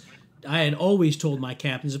 I had always told my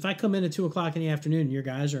captains, if I come in at 2 o'clock in the afternoon and your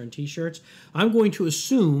guys are in T-shirts, I'm going to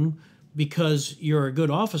assume, because you're a good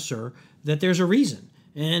officer, that there's a reason.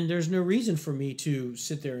 And there's no reason for me to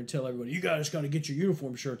sit there and tell everybody, you guys got to get your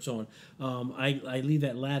uniform shirts on. I leave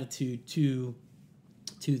that latitude to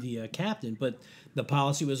the captain, but the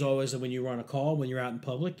policy was always that when you were on a call, when you're out in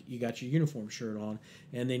public, you got your uniform shirt on,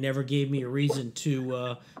 and they never gave me a reason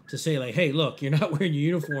to say, like, hey, look, you're not wearing your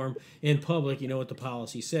uniform in public. You know what the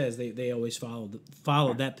policy says. They always followed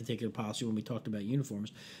that particular policy when we talked about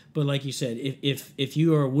uniforms. But like you said, if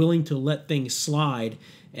you are willing to let things slide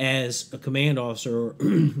as a command officer,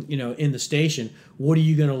 in the station, what are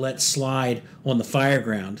you going to let slide on the fire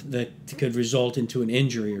ground that could result into an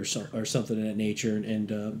injury or something of that nature?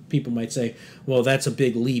 And people might say, well, that's a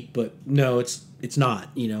big leap, but no, it's not.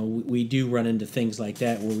 We do run into things like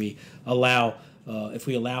that where we allow, if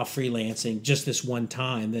we allow freelancing just this one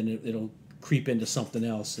time, then it'll creep into something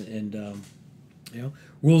else. And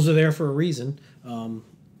rules are there for a reason.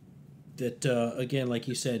 That again, like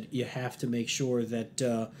you said, you have to make sure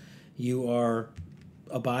that you are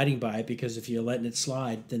abiding by it, because if you're letting it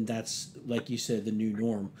slide, then that's, like you said, the new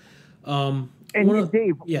norm.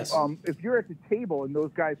 Dave, yes. If you're at the table and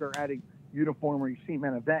those guys are adding uniform, or you see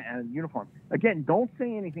men event and uniform, again, don't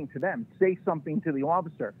say anything to them. Say something to the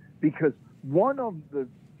officer, because one of the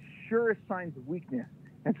surest signs of weakness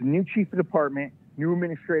as a new chief of department, new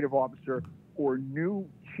administrative officer, or new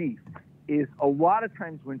chief is a lot of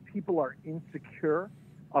times when people are insecure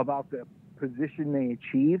about the position they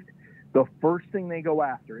achieved, the first thing they go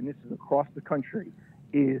after, and this is across the country,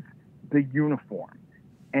 is the uniform.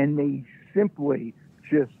 And they simply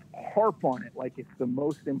just harp on it like it's the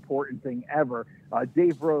most important thing ever.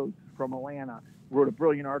 Dave Rhodes from Atlanta wrote a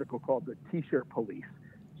brilliant article called The T-Shirt Police.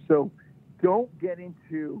 So don't get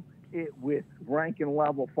into it with rank and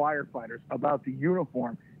level firefighters about the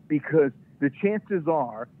uniform, because the chances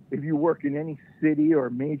are, if you work in any city or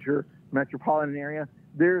major metropolitan area,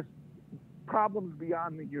 there's problems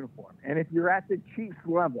beyond the uniform. And if you're at the chief's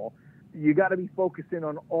level, you got to be focusing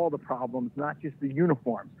on all the problems, not just the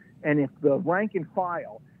uniforms. And if the rank and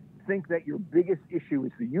file think that your biggest issue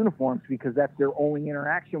is the uniforms because that's their only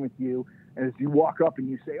interaction with you, and as you walk up and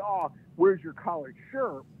you say, oh, where's your collared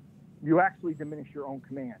shirt, you actually diminish your own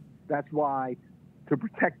command. That's why, to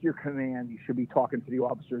protect your command, you should be talking to the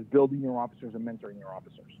officers, building your officers, and mentoring your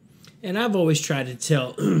officers. And I've always tried to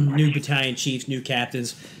tell new battalion chiefs, new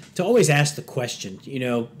captains, to always ask the question.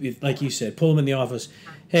 Like you said, pull them in the office.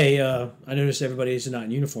 Hey, I noticed everybody is not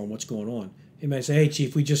in uniform. What's going on? He might say, hey,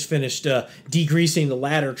 Chief, we just finished degreasing the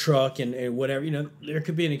ladder truck and whatever. There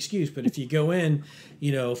could be an excuse. But if you go in,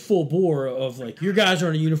 full bore of, like, your guys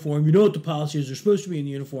aren't in uniform, you know what the policy is, they're supposed to be in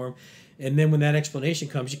uniform, and then when that explanation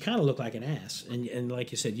comes, you kind of look like an ass. And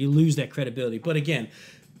like you said, you lose that credibility. But again,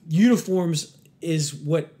 uniforms is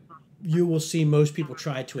what you will see most people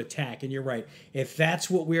try to attack. And you're right. If that's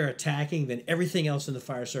what we're attacking, then everything else in the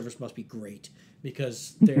fire service must be great,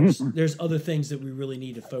 because there's other things that we really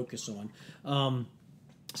need to focus on.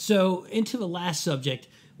 So into the last subject,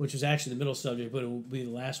 which was actually the middle subject, but it will be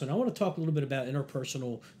the last one. I want to talk a little bit about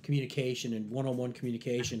interpersonal communication and one-on-one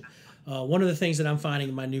communication. One of the things that I'm finding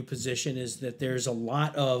in my new position is that there's a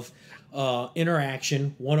lot of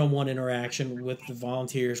interaction, one-on-one interaction with the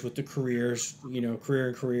volunteers, with the careers, career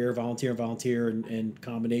and career, volunteer and volunteer, and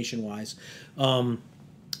combination-wise.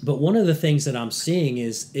 But one of the things that I'm seeing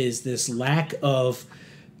is this lack of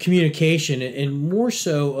communication, and more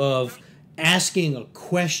so of asking a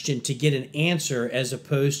question to get an answer, as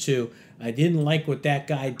opposed to, I didn't like what that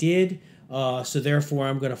guy did. So therefore,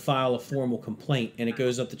 I'm going to file a formal complaint, and it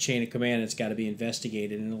goes up the chain of command, and it's got to be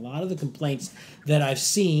investigated. And a lot of the complaints that I've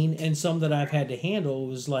seen, and some that I've had to handle,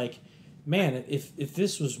 was like, man, if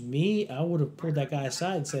this was me, I would have pulled that guy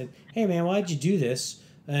aside and said, hey, man, why'd you do this?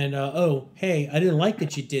 And, oh, hey, I didn't like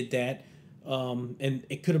that you did that. And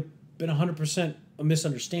it could have been 100% a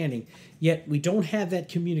misunderstanding. Yet we don't have that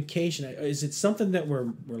communication. Is it something that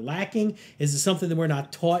we're lacking? Is it something that we're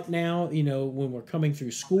not taught now, when we're coming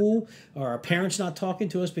through school? Or our parents not talking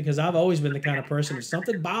to us? Because I've always been the kind of person, if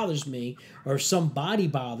something bothers me or somebody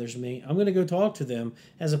bothers me, I'm going to go talk to them,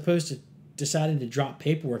 as opposed to deciding to drop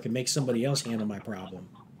paperwork and make somebody else handle my problem.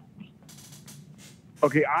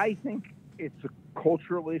 Okay, I think it's a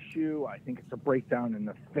cultural issue. I think it's a breakdown in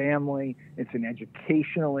the family. It's an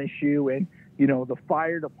educational issue. And, the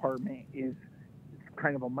fire department is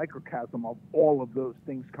kind of a microcosm of all of those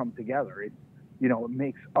things come together. It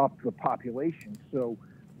makes up the population. So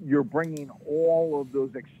you're bringing all of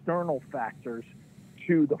those external factors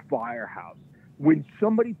to the firehouse. When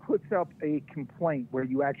somebody puts up a complaint where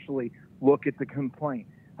you actually look at the complaint,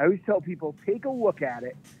 I always tell people, take a look at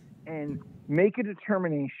it and make a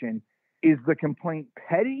determination. Is the complaint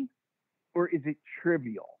petty or is it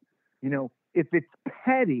trivial? If it's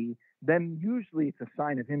petty, then usually it's a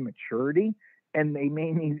sign of immaturity, and they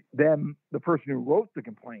may need the person who wrote the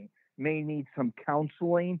complaint may need some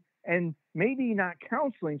counseling, and maybe not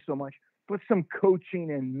counseling so much, but some coaching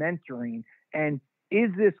and mentoring. And is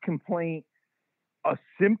this complaint a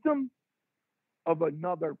symptom of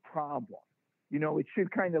another problem? It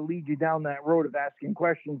should kind of lead you down that road of asking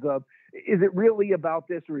questions of, is it really about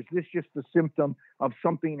this, or is this just a symptom of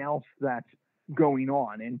something else that's going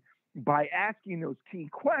on? And by asking those key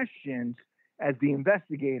questions as the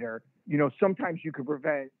investigator, sometimes you could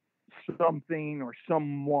prevent something or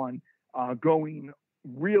someone going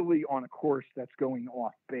really on a course that's going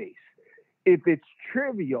off base. If it's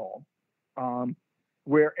trivial, and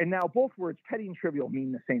now both words, petty and trivial,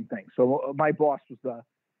 mean the same thing. So my boss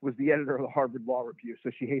was the editor of the Harvard Law Review,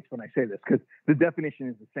 so she hates when I say this because the definition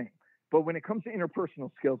is the same. But when it comes to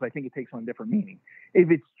interpersonal skills, I think it takes on different meaning. If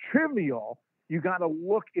it's trivial, you got to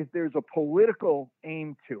look if there's a political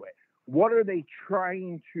aim to it. What are they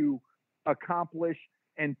trying to accomplish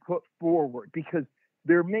and put forward? Because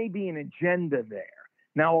there may be an agenda there.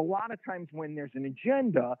 Now, a lot of times when there's an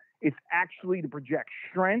agenda, it's actually to project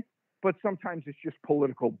strength, but sometimes it's just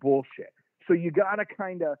political bullshit. So you got to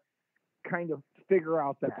kind of figure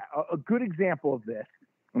out that. A good example of this,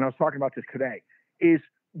 and I was talking about this today, is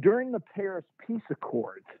during the Paris Peace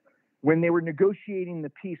Accords, when they were negotiating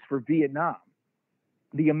the peace for Vietnam,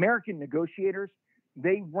 the American negotiators,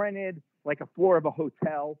 they rented like a floor of a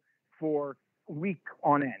hotel for a week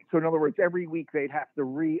on end. So in other words, every week they'd have to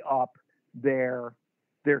re-up their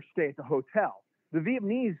stay at the hotel. The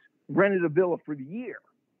Vietnamese rented a villa for the year.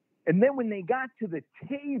 And then when they got to the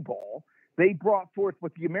table, they brought forth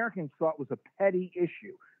what the Americans thought was a petty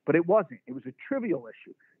issue, but it wasn't. It was a trivial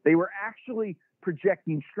issue. They were actually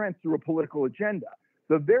projecting strength through a political agenda.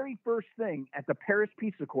 The very first thing at the Paris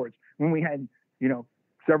Peace Accords, when we had,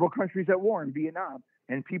 several countries at war in Vietnam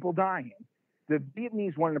and people dying, the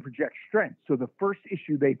Vietnamese wanted to project strength. So the first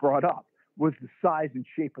issue they brought up was the size and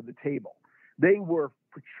shape of the table. They were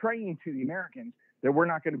portraying to the Americans that we're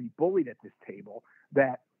not going to be bullied at this table,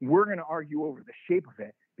 that we're going to argue over the shape of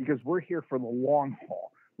it because we're here for the long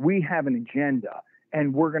haul. We have an agenda,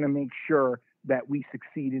 and we're going to make sure that we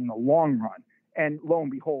succeed in the long run. And lo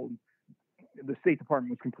and behold, the State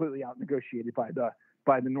Department was completely out-negotiated by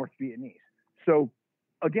the North Vietnamese. So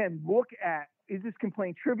again, look at, is this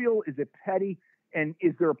complaint trivial? Is it petty? And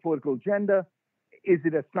is there a political agenda? Is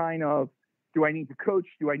it a sign of, do I need to coach?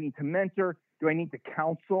 Do I need to mentor? Do I need to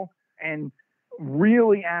counsel? And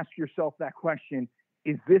really ask yourself that question,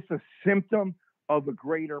 is this a symptom of a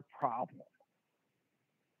greater problem?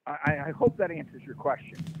 I hope that answers your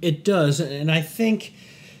question. It does, and I think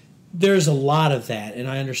there's a lot of that, and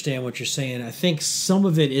I understand what you're saying. I think some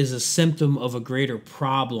of it is a symptom of a greater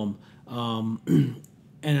problem, and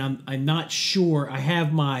I'm not sure. I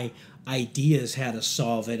have my ideas how to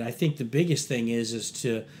solve it. I think the biggest thing is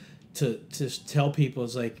to tell people,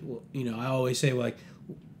 it's like, I always say, like,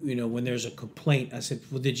 when there's a complaint, I said,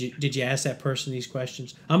 well, did you ask that person these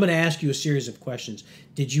questions? I'm going to ask you a series of questions.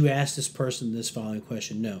 Did you ask this person this following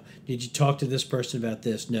question? No. Did you talk to this person about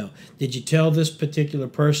this? No. Did you tell this particular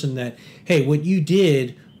person that, hey, what you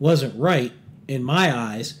did wasn't right in my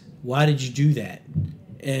eyes? Why did you do that?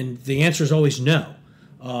 And the answer is always no.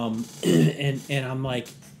 And I'm like,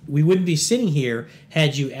 we wouldn't be sitting here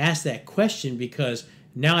had you asked that question, because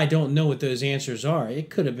now I don't know what those answers are. It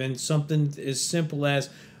could have been something as simple as,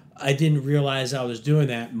 I didn't realize I was doing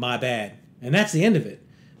that, my bad. and that's the end of it.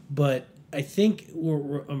 But I think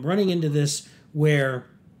I'm running into this where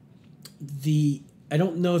I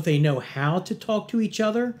don't know if they know how to talk to each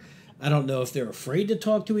other. I don't know if they're afraid to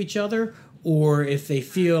talk to each other, or if they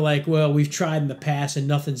feel like, well, we've tried in the past and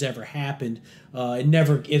nothing's ever happened.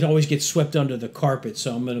 It always gets swept under the carpet,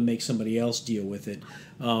 so I'm going to make somebody else deal with it.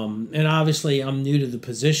 And obviously, I'm new to the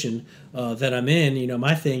position that I'm in. You know,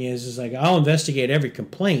 my thing is like, I'll investigate every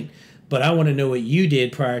complaint, but I want to know what you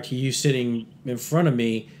did prior to you sitting in front of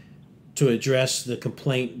me to address the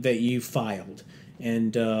complaint that you filed.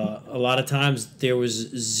 And a lot of times there was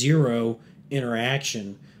zero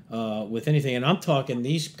interaction with anything. And I'm talking,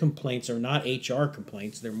 these complaints are not HR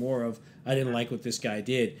complaints. They're more of, I didn't like what this guy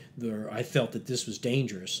did. I felt that this was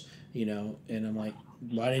dangerous, you know. And I'm like,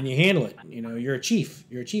 why didn't you handle it? You know, you're a chief.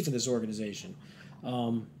 You're a chief of this organization.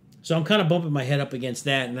 So I'm kind of bumping my head up against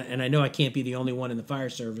that. And I know I can't be the only one in the fire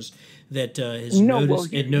service that is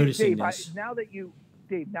noticing this.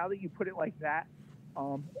 Dave, now that you put it like that,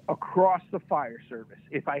 across the fire service,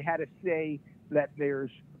 if I had to say that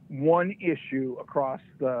there's one issue across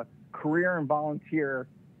the career and volunteer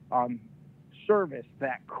service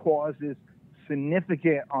that causes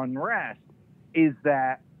significant unrest, is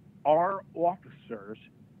that our officers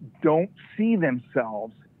don't see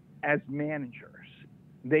themselves as managers.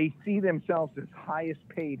 They see themselves as highest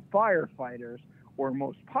paid firefighters or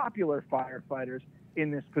most popular firefighters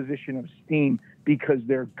in this position of esteem because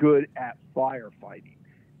they're good at firefighting.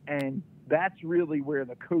 And that's really where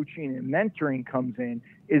the coaching and mentoring comes in,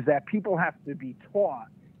 is that people have to be taught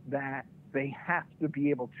that they have to be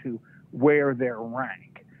able to wear their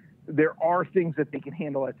rank. There are things that they can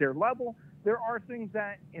handle at their level. There are things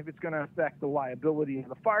that, if it's going to affect the liability of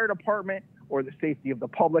the fire department or the safety of the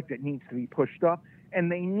public, that needs to be pushed up. And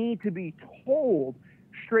they need to be told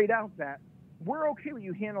straight out that we're okay with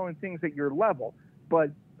you handling things at your level,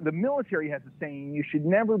 but the military has a saying, you should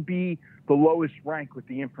never be the lowest rank with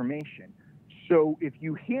the information. So if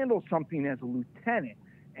you handle something as a lieutenant,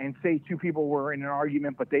 and say two people were in an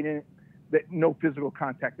argument, but no physical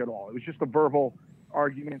contact at all. It was just a verbal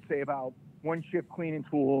argument, say about one shift cleaning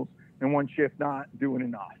tools and one shift not doing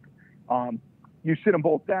enough. You sit them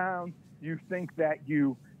both down. You think that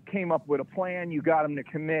you came up with a plan. You got them to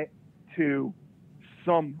commit to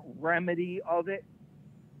some remedy of it.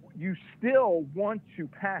 You still want to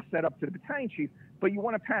pass that up to the battalion chief, but you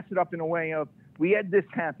want to pass it up in a way of, we had this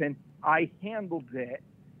happen, I handled it,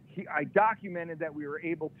 I documented that we were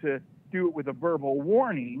able to do it with a verbal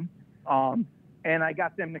warning, and I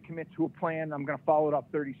got them to commit to a plan. I'm going to follow it up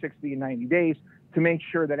 30, 60, and 90 days to make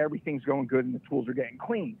sure that everything's going good and the tools are getting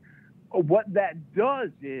clean. What that does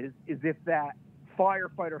is if that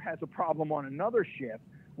firefighter has a problem on another shift,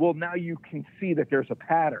 well, now you can see that there's a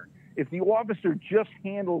pattern. If the officer just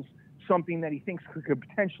handles something that he thinks could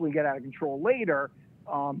potentially get out of control later,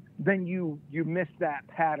 then you miss that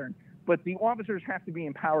pattern. But the officers have to be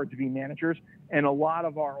empowered to be managers, and a lot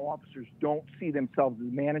of our officers don't see themselves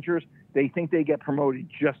as managers. They think they get promoted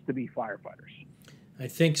just to be firefighters. I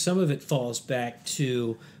think some of it falls back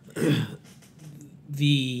to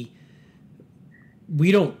we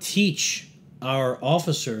don't teach our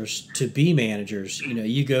officers to be managers. You know,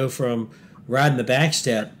 you go from riding the back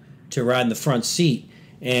step to riding the front seat,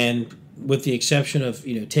 and with the exception of,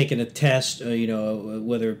 you know, taking a test,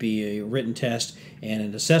 whether it be a written test and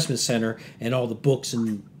an assessment center and all the books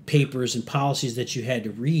and papers and policies that you had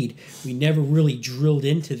to read, we never really drilled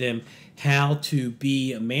into them how to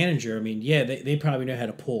be a manager. I mean, yeah, they probably know how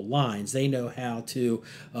to pull lines. They know how to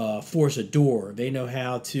force a door. They know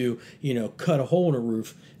how to, cut a hole in a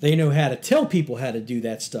roof. They know how to tell people how to do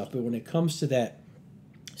that stuff. But when it comes to that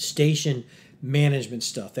station management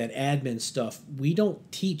stuff, that admin stuff, we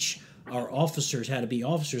don't teach our officers how to be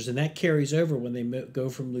officers, and that carries over when they go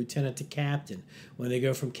from lieutenant to captain, when they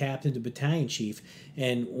go from captain to battalion chief.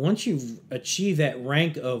 And once you've achieved that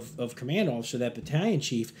rank of command officer, that battalion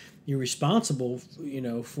chief, you're responsible,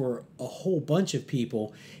 for a whole bunch of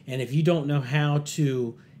people. And if you don't know how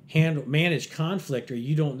to manage conflict, or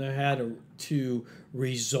you don't know how to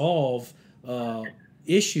resolve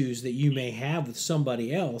issues that you may have with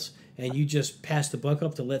somebody else, and you just pass the buck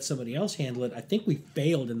up to let somebody else handle it, I think we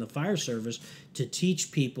failed in the fire service to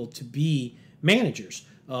teach people to be managers.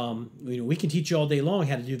 We can teach you all day long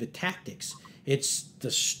how to do the tactics. It's the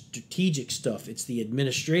strategic stuff. It's the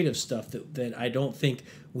administrative stuff that I don't think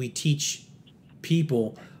we teach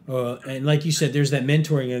people. And like you said, there's that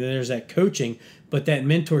mentoring and then there's that coaching, but that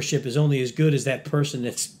mentorship is only as good as that person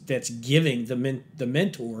that's giving the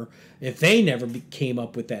mentor. If they never came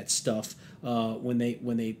up with that stuff when they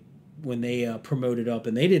promoted up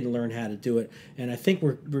and they didn't learn how to do it. And I think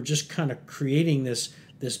we're just kind of creating this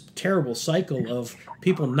this terrible cycle of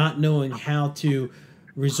people not knowing how to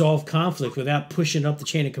resolve conflict without pushing up the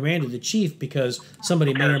chain of command to the chief because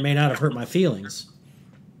somebody may or may not have hurt my feelings.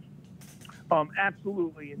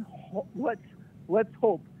 Absolutely, and let's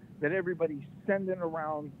hope that everybody's sending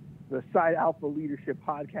around the Side Alpha Leadership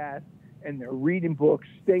podcast and they're reading books,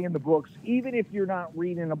 stay in the books. Even if you're not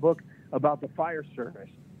reading a book about the fire service,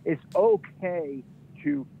 it's okay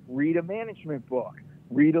to read a management book,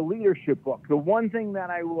 read a leadership book. The one thing that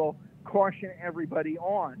I will caution everybody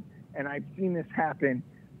on, and I've seen this happen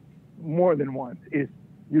more than once, is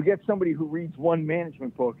you get somebody who reads one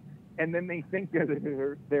management book and then they think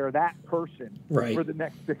they're that person right. for the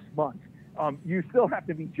next 6 months. You still have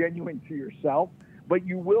to be genuine to yourself, but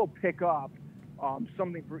you will pick up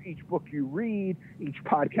something for each book you read, each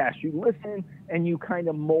podcast you listen, and you kind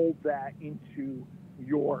of mold that into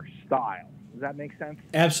your style. Does that make sense?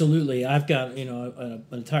 Absolutely. I've got, an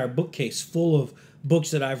entire bookcase full of books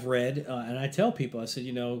that I've read, and I tell people, I said,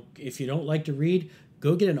 if you don't like to read,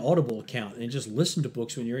 go get an Audible account and just listen to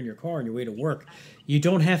books when you're in your car on your way to work. You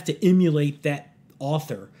don't have to emulate that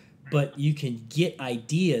author, but you can get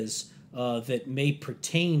ideas that may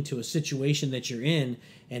pertain to a situation that you're in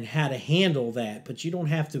and how to handle that. But you don't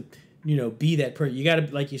have to, be that person. You got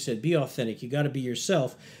to, like you said, be authentic. You got to be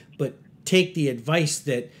yourself, but take the advice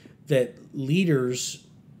that leaders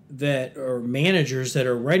that are managers that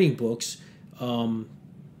are writing books,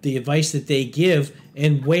 the advice that they give,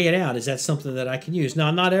 and weigh it out. Is that something that I can use?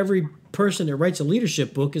 Now, not every person that writes a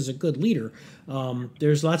leadership book is a good leader.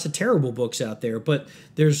 There's lots of terrible books out there, but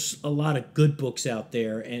there's a lot of good books out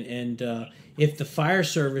there. And if the fire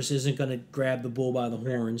service isn't going to grab the bull by the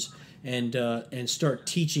horns and start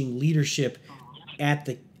teaching leadership at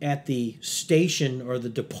the station or the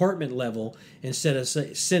department level, instead of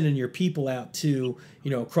sending your people out to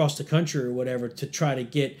across the country or whatever to try to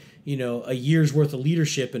get a year's worth of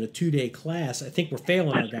leadership in a 2-day class, I think we're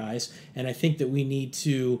failing our guys. And I think that we need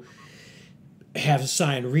to have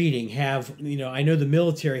assigned reading. I know the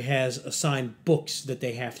military has assigned books that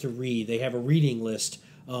they have to read. They have a reading list.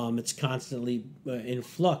 It's constantly in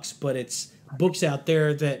flux, but it's books out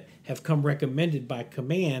there that have come recommended by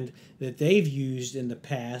command that they've used in the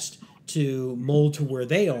past to mold to where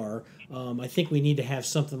they are. I think we need to have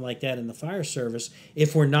something like that in the fire service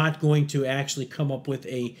if we're not going to actually come up with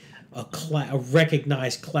a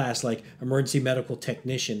recognized class like emergency medical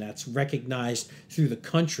technician that's recognized through the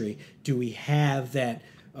country. Do we have that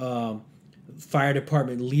fire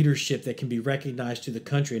department leadership that can be recognized to the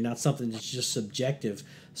country and not something that's just subjective,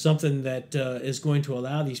 something that is going to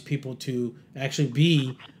allow these people to actually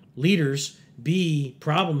be leaders, be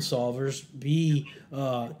problem solvers, be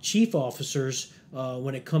chief officers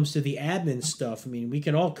when it comes to the admin stuff. I mean, we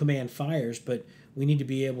can all command fires, but we need to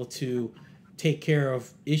be able to take care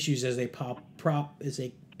of issues as they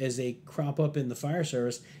as they crop up in the fire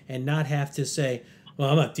service, and not have to say,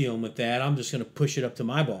 well, I'm not dealing with that, I'm just going to push it up to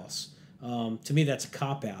my boss. To me, that's a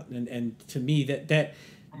cop-out. And to me, that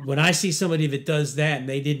when I see somebody that does that and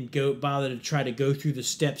they didn't bother to try to go through the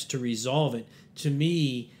steps to resolve it, to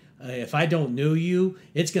me, if I don't know you,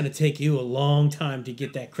 it's going to take you a long time to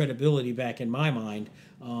get that credibility back in my mind,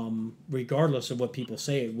 regardless of what people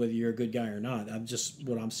say, whether you're a good guy or not. I'm just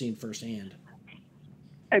what I'm seeing firsthand.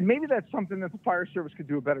 And maybe that's something that the fire service could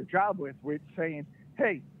do a better job with saying,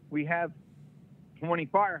 hey, we have 20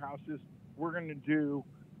 firehouses. We're going to do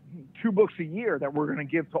 2 books a year that we're going to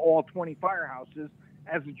give to all 20 firehouses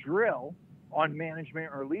as a drill on management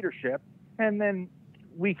or leadership. And then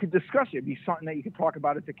we could discuss it. It'd be something that you could talk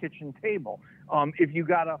about at the kitchen table. If you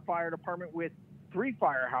got a fire department with 3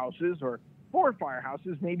 firehouses or 4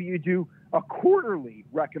 firehouses, maybe you do a quarterly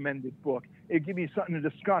recommended book. It'd give you something to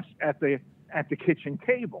discuss at the kitchen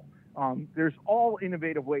table. There's all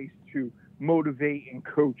innovative ways to motivate and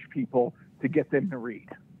coach people to get them to read.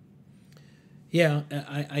 Yeah,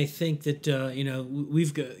 I think that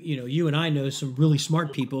we've got you and I know some really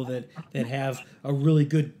smart people that have a really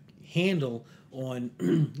good handle on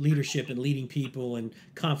leadership and leading people and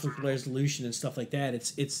conflict resolution and stuff like that.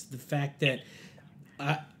 It's the fact that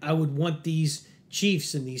I would want these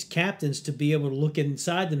chiefs and these captains to be able to look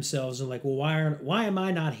inside themselves and like, well, why am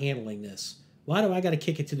I not handling this? Why do I got to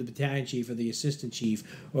kick it to the battalion chief or the assistant chief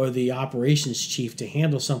or the operations chief to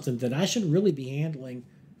handle something that I should really be handling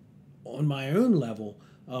on my own level?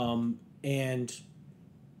 And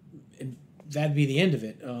that'd be the end of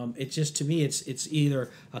it. It's just, to me, it's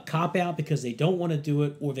either a cop-out because they don't want to do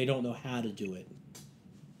it or they don't know how to do it.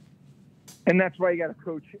 And that's why you got to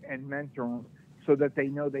coach and mentor them so that they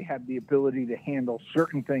know they have the ability to handle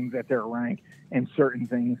certain things at their rank and certain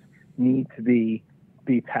things need to be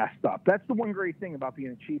passed up. That's the one great thing about being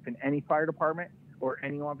a chief in any fire department. or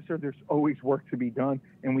any officer, there's always work to be done,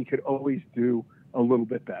 and we could always do a little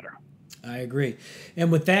bit better. I agree.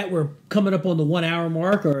 And with that, we're coming up on the 1 hour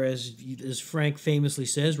mark, or as Frank famously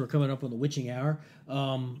says, we're coming up on the witching hour.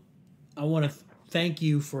 I want to thank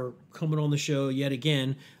you for coming on the show yet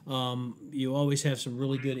again. You always have some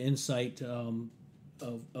really good insight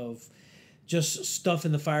of just stuff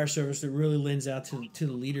in the fire service that really lends out to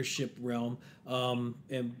the leadership realm.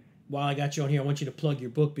 And while I got you on here, I want you to plug your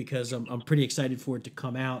book because I'm pretty excited for it to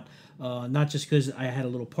come out. Not just because I had a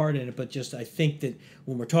little part in it, but just I think that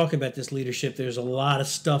when we're talking about this leadership, there's a lot of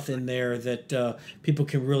stuff in there that people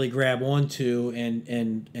can really grab onto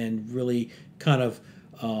and really kind of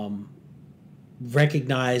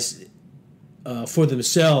recognize for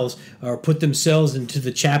themselves or put themselves into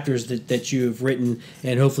the chapters that you have written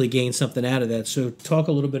and hopefully gain something out of that. So talk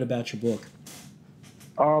a little bit about your book.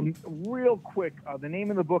 Real quick, the name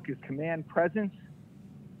of the book is Command Presence,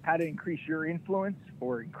 How to Increase Your Influence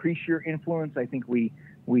or Increase Your Influence. I think we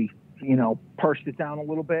parsed it down a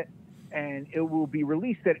little bit, and it will be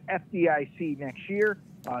released at FDIC next year.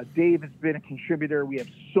 Dave has been a contributor. We have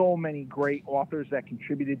so many great authors that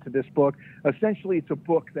contributed to this book. Essentially, it's a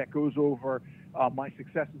book that goes over my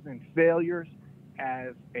successes and failures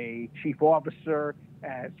as a chief officer,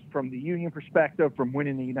 as from the union perspective, from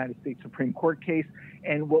winning the United States Supreme Court case.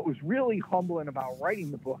 And what was really humbling about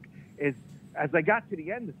writing the book is as I got to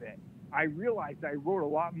the end of it, I realized I wrote a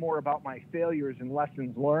lot more about my failures and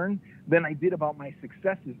lessons learned than I did about my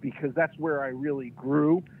successes, because that's where I really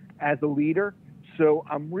grew as a leader. So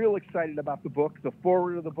I'm real excited about the book. The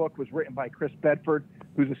foreword of the book was written by Chris Bedford,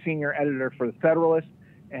 who's a senior editor for the Federalist,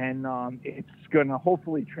 and it's going to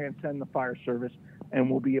hopefully transcend the fire service, and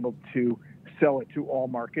we'll be able to sell it to all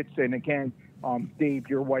markets. And again, Dave,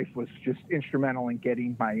 your wife was just instrumental in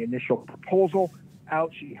getting my initial proposal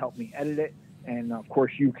out. She helped me edit it. And of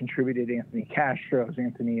course, you contributed Anthony Castro's,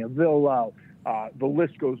 Anthony Avillo. The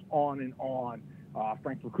list goes on and on.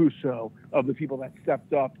 Frank Locuso, of the people that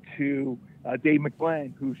stepped up, to Dave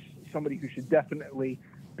McGlenn, who's somebody who should definitely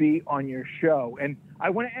be on your show. And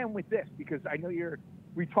I want to end with this because I know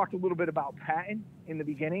we talked a little bit about Patton in the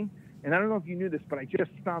beginning. And I don't know if you knew this, but I just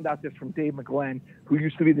found out this from Dave McGlenn, who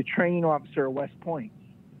used to be the training officer at West Point,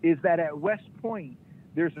 is that at West Point,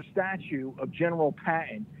 there's a statue of General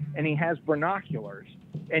Patton, and he has binoculars,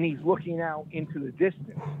 and he's looking out into the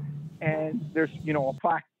distance. And there's, a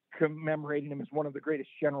plaque commemorating him as one of the greatest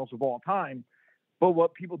generals of all time. But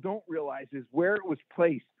what people don't realize is where it was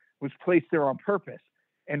placed there on purpose.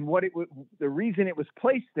 And the reason it was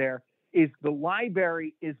placed there is the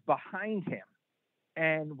library is behind him.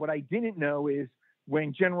 And what I didn't know is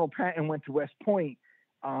when General Patton went to West Point,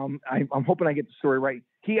 I'm hoping I get the story right,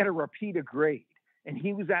 he had to repeat a grade, and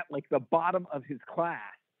he was at like the bottom of his class.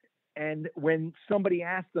 And when somebody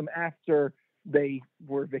asked him after they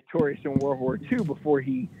were victorious in World War II, before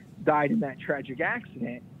he died in that tragic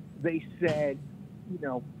accident, they said,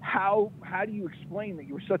 how do you explain that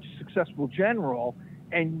you were such a successful general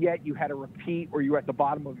and yet you had to repeat, or you were at the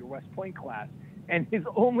bottom of your West Point class? And his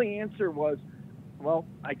only answer was, well,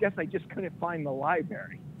 I guess I just couldn't find the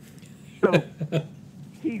library. So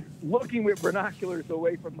he's looking with binoculars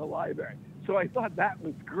away from the library. So I thought that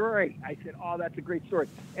was great. I said, oh, that's a great story.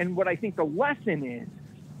 And what I think the lesson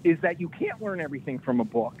is that you can't learn everything from a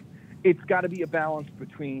book. It's got to be a balance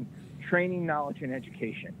between training, knowledge, and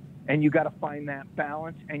education. And you got to find that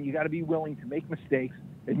balance, and you got to be willing to make mistakes,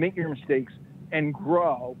 admit your mistakes, and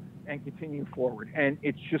grow and continue forward. And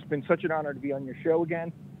it's just been such an honor to be on your show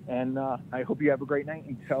again. And I hope you have a great night,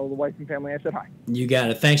 and tell the wife and family I said hi. You got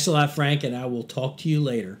it. Thanks a lot, Frank, and I will talk to you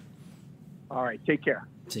later. All right. Take care.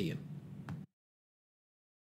 See you.